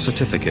liquidator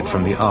certificate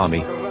from the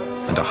army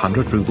and a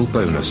 100 ruble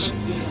bonus,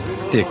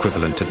 the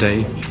equivalent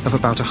today of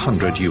about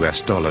 $100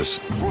 US.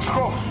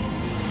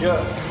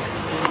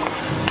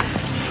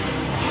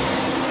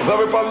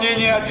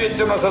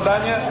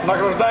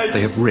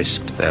 They have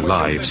risked their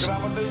lives,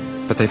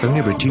 but they've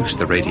only reduced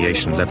the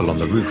radiation level on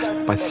the roof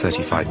by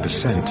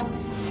 35%.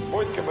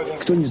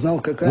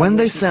 When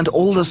they sent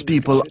all those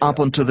people up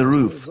onto the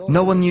roof,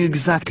 no one knew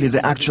exactly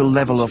the actual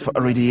level of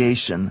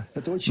radiation.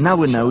 Now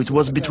we know it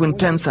was between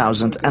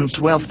 10,000 and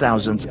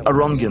 12,000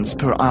 roentgens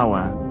per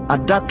hour.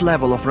 At that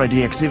level of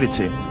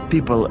radioactivity,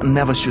 people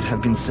never should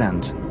have been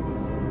sent.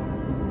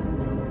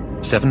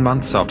 7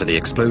 months after the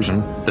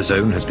explosion, the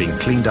zone has been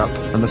cleaned up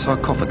and the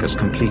sarcophagus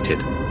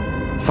completed.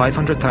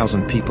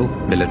 500,000 people,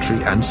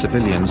 military and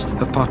civilians,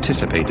 have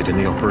participated in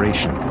the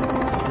operation.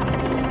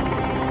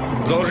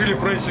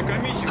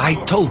 I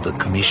told the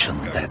Commission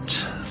that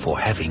for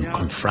having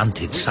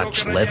confronted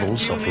such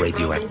levels of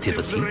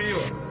radioactivity,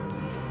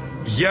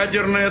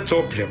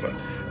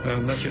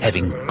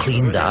 having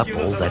cleaned up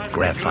all that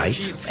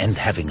graphite and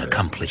having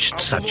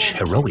accomplished such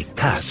heroic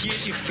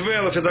tasks,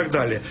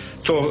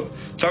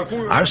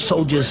 our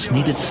soldiers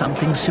needed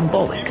something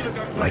symbolic,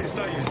 like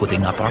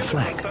putting up our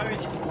flag.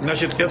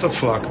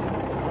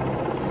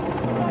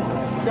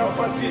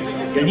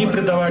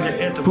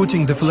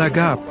 Putting the flag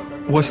up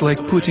was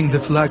like putting the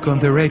flag on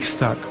the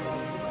Reichstag.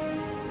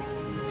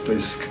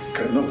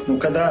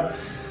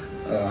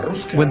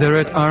 When the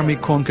Red Army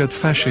conquered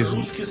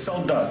fascism,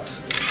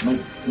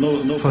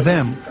 for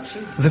them,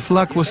 the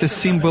flag was a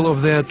symbol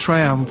of their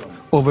triumph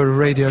over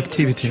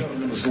radioactivity.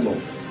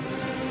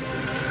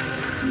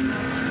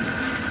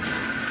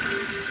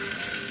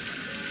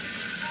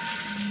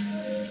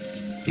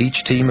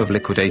 Each team of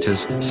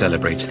liquidators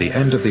celebrates the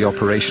end of the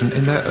operation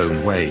in their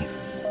own way.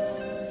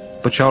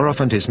 Bocharov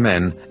and his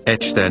men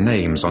etch their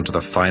names onto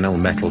the final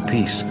metal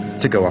piece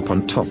to go up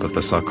on top of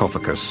the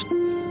sarcophagus.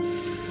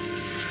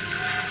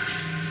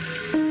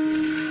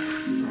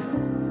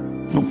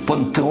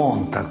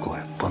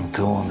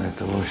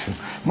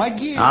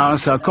 Our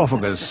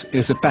sarcophagus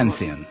is a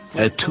pantheon,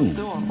 a tomb,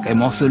 a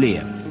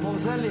mausoleum.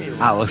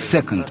 Our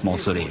second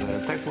mausoleum.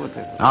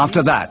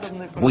 After that,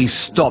 we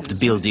stopped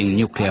building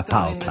nuclear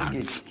power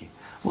plants.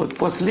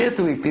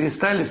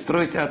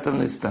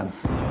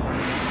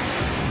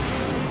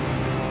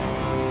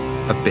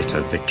 A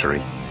bitter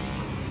victory.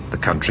 The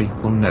country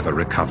will never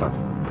recover.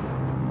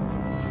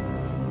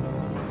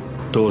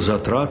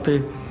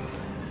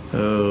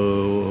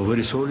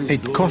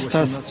 It cost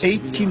us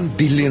 18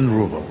 billion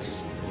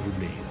rubles.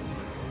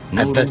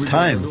 At that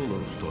time,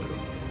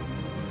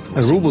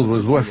 a ruble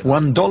was worth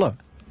 $1.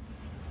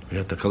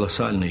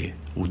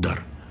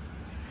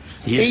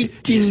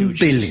 18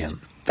 billion.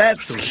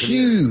 That's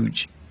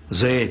huge.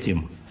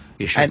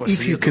 And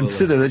if you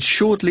consider that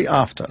shortly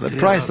after the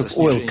price of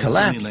oil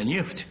collapsed,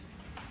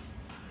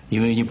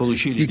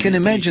 you can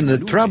imagine the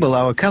trouble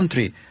our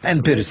country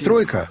and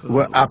perestroika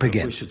were up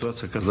against.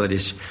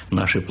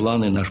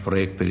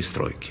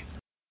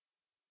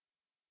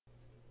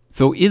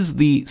 So is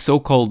the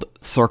so-called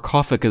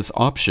sarcophagus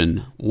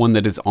option one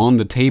that is on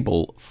the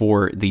table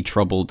for the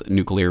troubled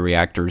nuclear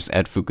reactors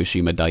at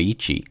Fukushima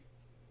Daiichi?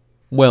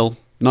 Well,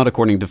 not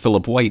according to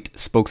Philip White,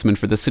 spokesman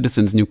for the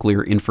Citizens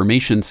Nuclear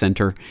Information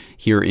Center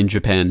here in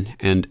Japan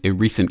and a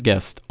recent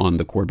guest on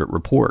the Corbett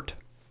Report.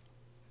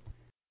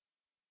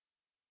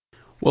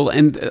 Well,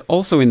 and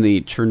also in the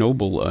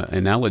Chernobyl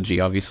analogy,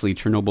 obviously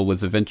Chernobyl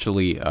was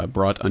eventually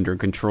brought under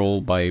control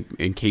by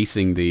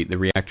encasing the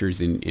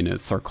reactors in a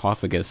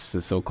sarcophagus,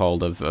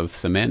 so-called, of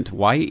cement.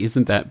 Why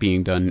isn't that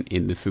being done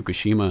in the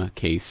Fukushima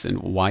case, and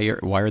why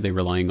are they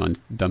relying on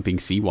dumping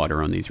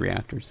seawater on these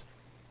reactors?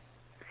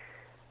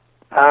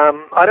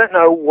 I don't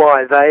know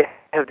why they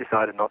have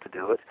decided not to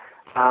do it,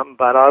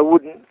 but I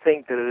wouldn't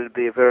think that it would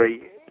be a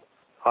very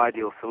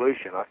ideal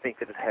solution. I think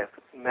that it has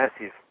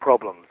massive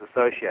problems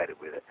associated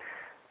with it.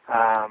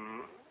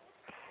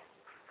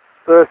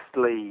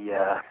 Firstly,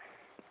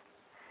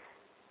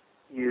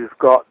 you've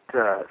got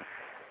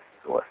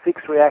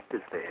 6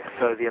 reactors there,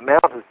 so the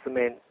amount of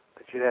cement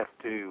that you'd have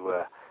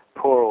to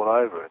pour all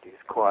over it is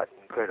quite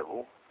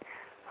incredible.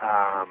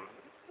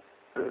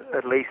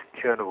 At least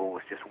Chernobyl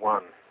was just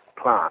one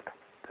plant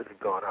that had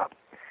gone up.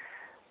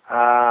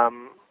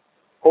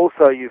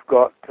 Also, you've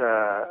got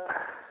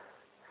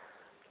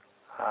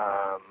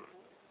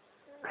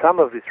some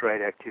of this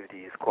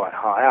radioactivity is quite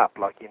high up,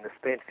 like in the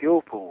spent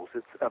fuel pools.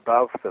 It's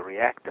above the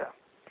reactor,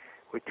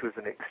 which was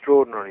an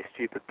extraordinarily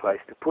stupid place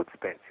to put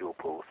spent fuel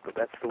pools, but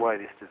that's the way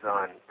this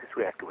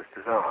reactor was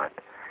designed.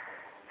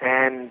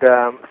 And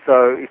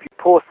so if you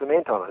pour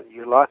cement on it,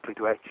 you're likely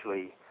to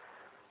actually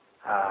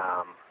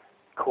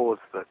cause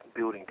the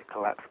building to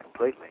collapse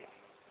completely.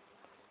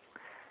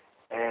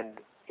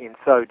 And in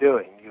so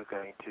doing, you're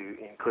going to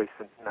increase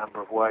the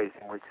number of ways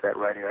in which that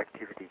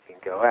radioactivity can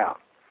go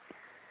out.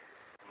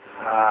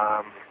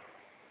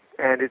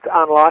 And it's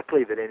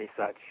unlikely that any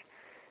such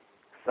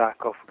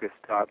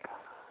sarcophagus-type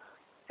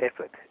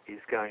effort is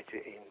going to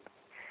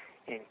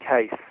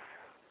encase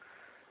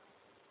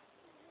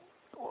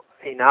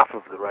enough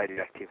of the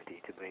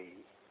radioactivity to be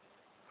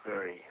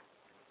very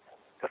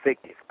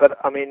effective. But,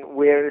 I mean,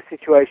 we're in a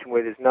situation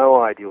where there's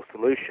no ideal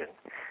solution,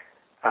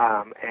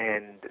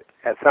 and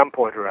at some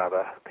point or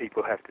other,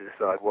 people have to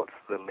decide what's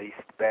the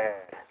least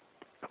bad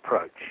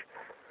approach,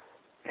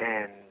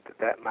 and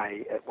that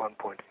may, at one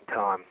point in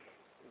time,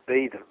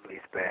 be the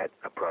least bad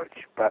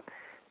approach. But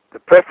the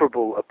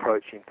preferable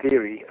approach, in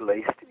theory at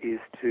least, is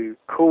to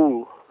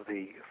cool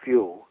the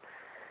fuel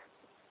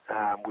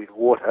with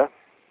water,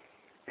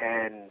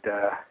 and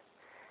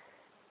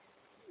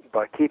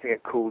by keeping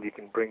it cool, you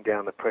can bring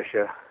down the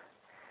pressure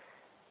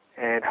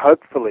and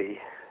hopefully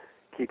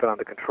keep it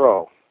under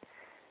control.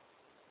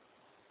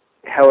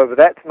 However,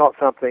 that's not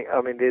something,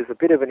 I mean, there's a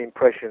bit of an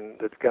impression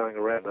that's going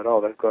around that, oh,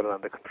 they've got it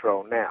under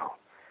control now.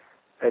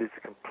 That is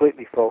a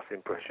completely false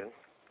impression.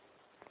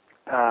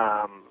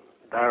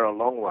 They're a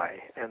long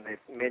way, and there's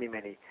many,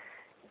 many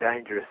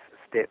dangerous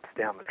steps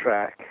down the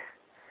track,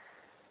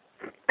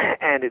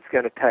 and it's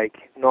going to take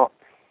not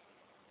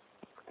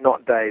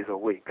days or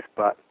weeks,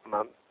 but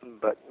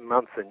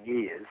months and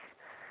years,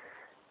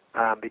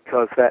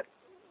 because that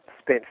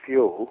spent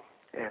fuel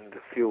and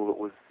the fuel that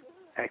was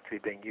actually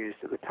being used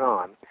at the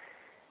time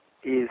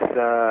is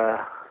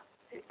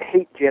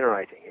heat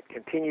generating. It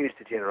continues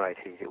to generate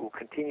heat. It will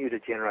continue to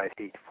generate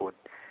heat for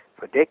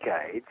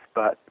decades,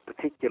 but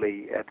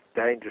particularly at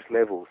dangerous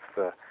levels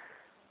for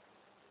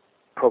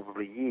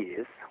probably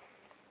years.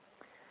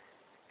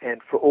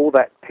 And for all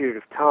that period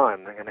of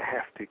time, they're going to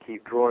have to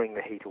keep drawing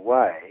the heat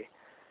away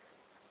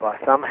by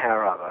somehow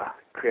or other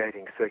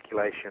creating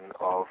circulation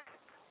of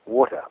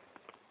water.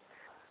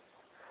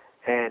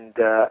 And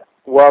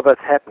while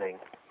that's happening,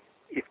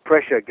 if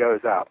pressure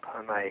goes up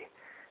and they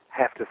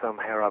have to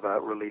somehow or other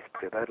release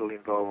pressure, that'll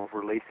involve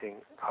releasing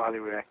highly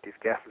reactive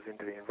gases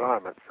into the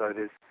environment. So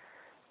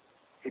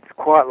it's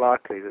quite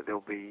likely that there'll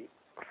be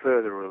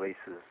further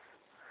releases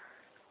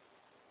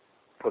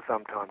for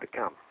some time to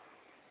come.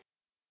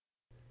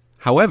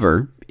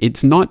 However,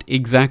 it's not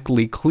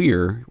exactly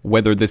clear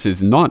whether this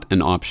is not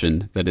an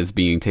option that is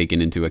being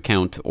taken into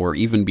account or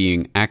even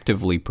being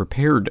actively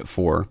prepared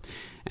for.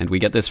 And we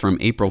get this from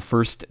April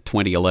 1st,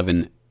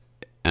 2011,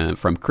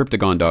 from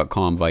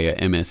Cryptagon.com via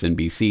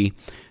MSNBC.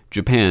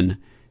 Japan,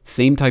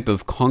 same type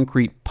of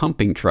concrete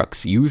pumping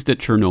trucks used at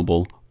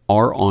Chernobyl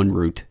are en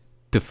route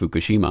to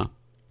Fukushima.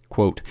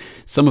 Quote,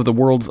 some of the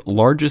world's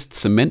largest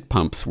cement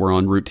pumps were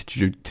en route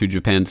to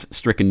Japan's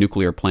stricken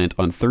nuclear plant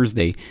on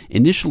Thursday,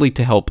 initially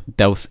to help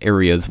douse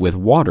areas with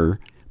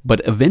water,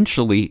 but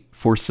eventually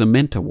for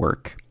cement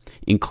work,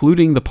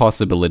 including the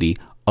possibility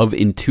of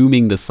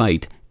entombing the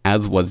site,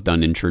 as was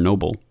done in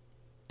Chernobyl.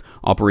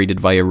 Operated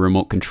via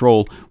remote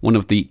control, one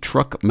of the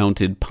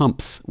truck-mounted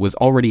pumps was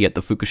already at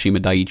the Fukushima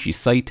Daiichi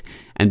site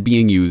and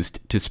being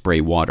used to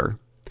spray water.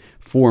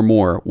 4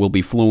 more will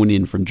be flown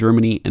in from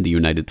Germany and the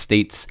United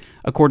States,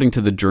 according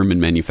to the German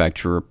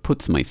manufacturer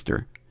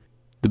Putzmeister.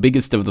 The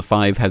biggest of the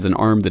 5 has an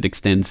arm that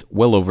extends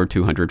well over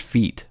 200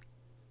 feet.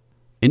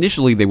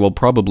 Initially, they will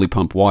probably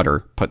pump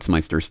water,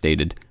 Putzmeister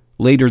stated.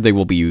 Later, they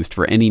will be used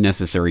for any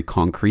necessary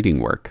concreting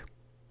work.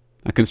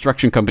 A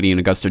construction company in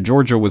Augusta,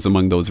 Georgia was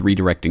among those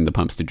redirecting the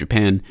pumps to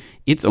Japan.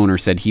 Its owner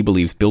said he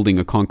believes building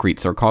a concrete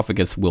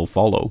sarcophagus will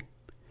follow.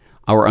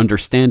 Our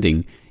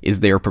understanding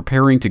is they are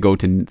preparing to go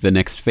to the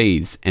next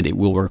phase, and it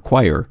will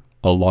require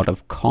a lot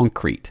of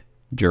concrete,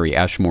 Jerry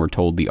Ashmore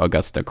told the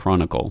Augusta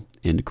Chronicle,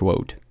 end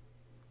quote.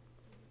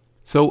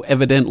 So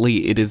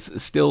evidently it is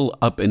still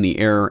up in the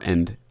air,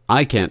 and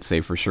I can't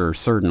say for sure,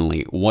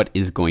 certainly, what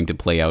is going to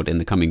play out in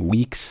the coming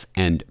weeks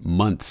and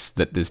months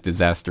that this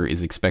disaster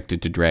is expected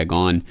to drag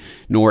on,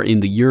 nor in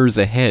the years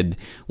ahead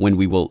when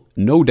we will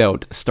no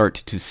doubt start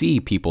to see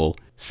people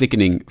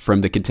sickening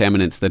from the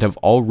contaminants that have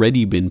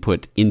already been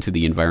put into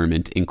the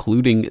environment,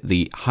 including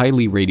the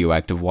highly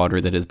radioactive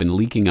water that has been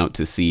leaking out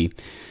to sea.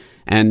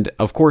 And,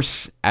 of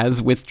course, as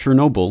with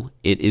Chernobyl,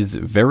 it is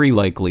very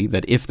likely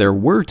that if there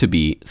were to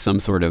be some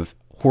sort of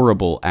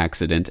horrible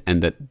accident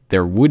and that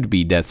there would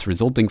be deaths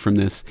resulting from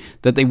this,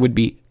 that they would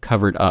be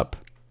covered up.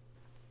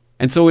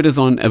 And so it is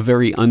on a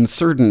very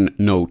uncertain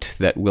note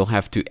that we'll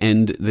have to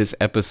end this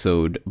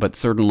episode, but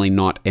certainly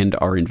not end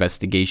our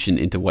investigation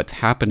into what's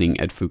happening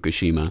at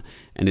Fukushima.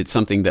 And it's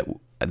something that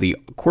the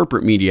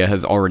corporate media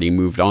has already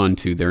moved on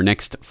to their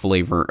next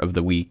flavor of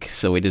the week,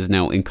 so it is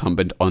now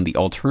incumbent on the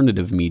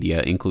alternative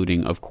media,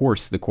 including, of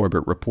course, the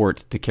Corbett Report,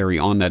 to carry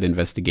on that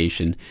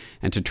investigation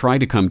and to try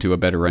to come to a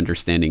better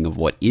understanding of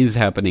what is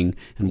happening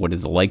and what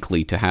is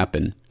likely to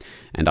happen.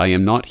 And I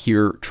am not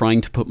here trying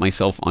to put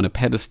myself on a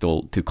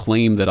pedestal to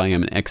claim that I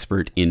am an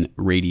expert in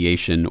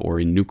radiation or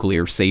in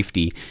nuclear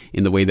safety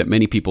in the way that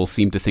many people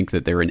seem to think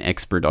that they're an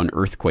expert on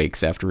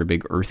earthquakes after a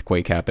big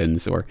earthquake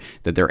happens, or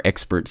that they're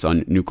experts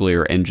on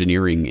nuclear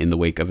engineering in the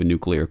wake of a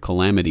nuclear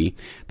calamity,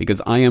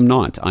 because I am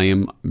not. I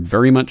am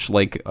very much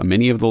like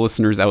many of the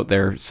listeners out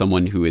there,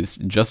 someone who is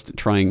just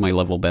trying my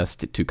level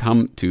best to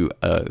come to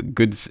a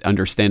good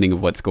understanding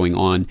of what's going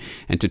on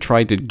and to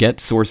try to get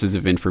sources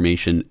of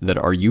information that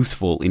are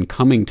useful in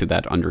coming to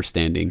that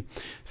understanding.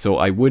 So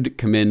I would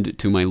commend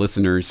to my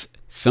listeners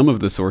some of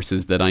the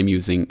sources that I'm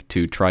using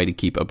to try to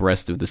keep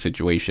abreast of the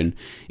situation,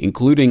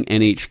 including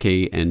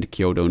NHK and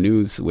Kyodo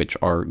News, which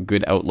are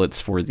good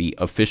outlets for the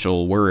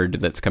official word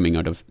that's coming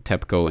out of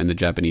TEPCO and the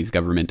Japanese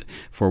government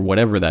for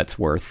whatever that's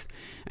worth,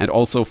 and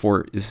also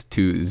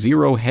to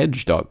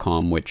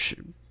zerohedge.com, which,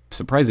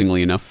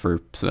 surprisingly enough, for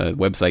a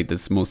website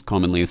that's most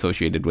commonly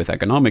associated with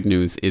economic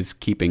news, is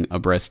keeping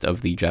abreast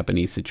of the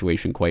Japanese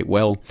situation quite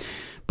well.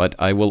 But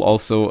I will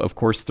also, of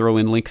course, throw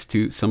in links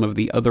to some of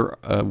the other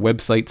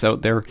websites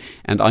out there.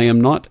 And I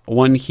am not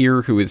one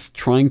here who is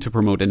trying to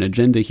promote an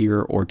agenda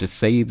here or to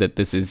say that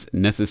this is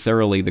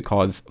necessarily the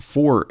cause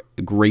for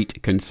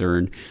great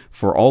concern.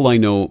 For all I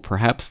know,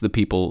 perhaps the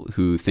people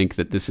who think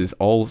that this is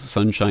all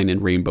sunshine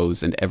and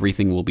rainbows and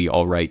everything will be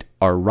all right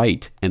are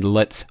right. And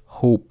let's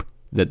hope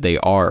that they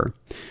are.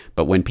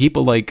 But when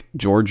people like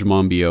George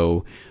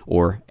Monbiot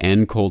or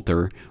Ann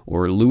Coulter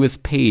or Louis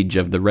Page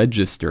of the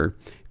Register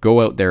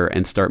go out there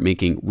and start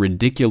making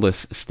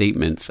ridiculous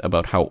statements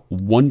about how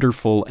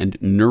wonderful and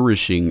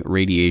nourishing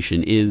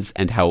radiation is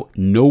and how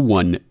no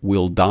one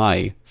will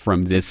die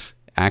from this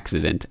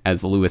accident,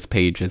 as Louis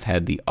Page has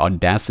had the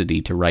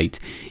audacity to write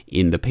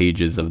in the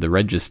pages of the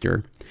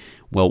Register.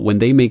 Well, when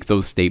they make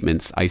those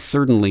statements, I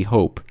certainly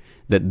hope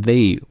that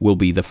they will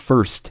be the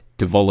first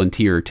to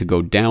volunteer to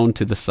go down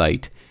to the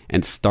site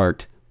and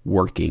start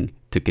working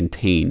to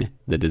contain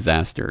the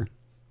disaster.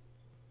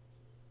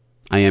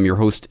 I am your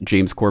host,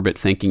 James Corbett,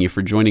 thanking you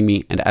for joining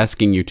me and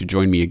asking you to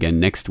join me again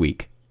next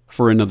week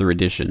for another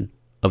edition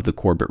of the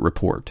Corbett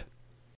Report.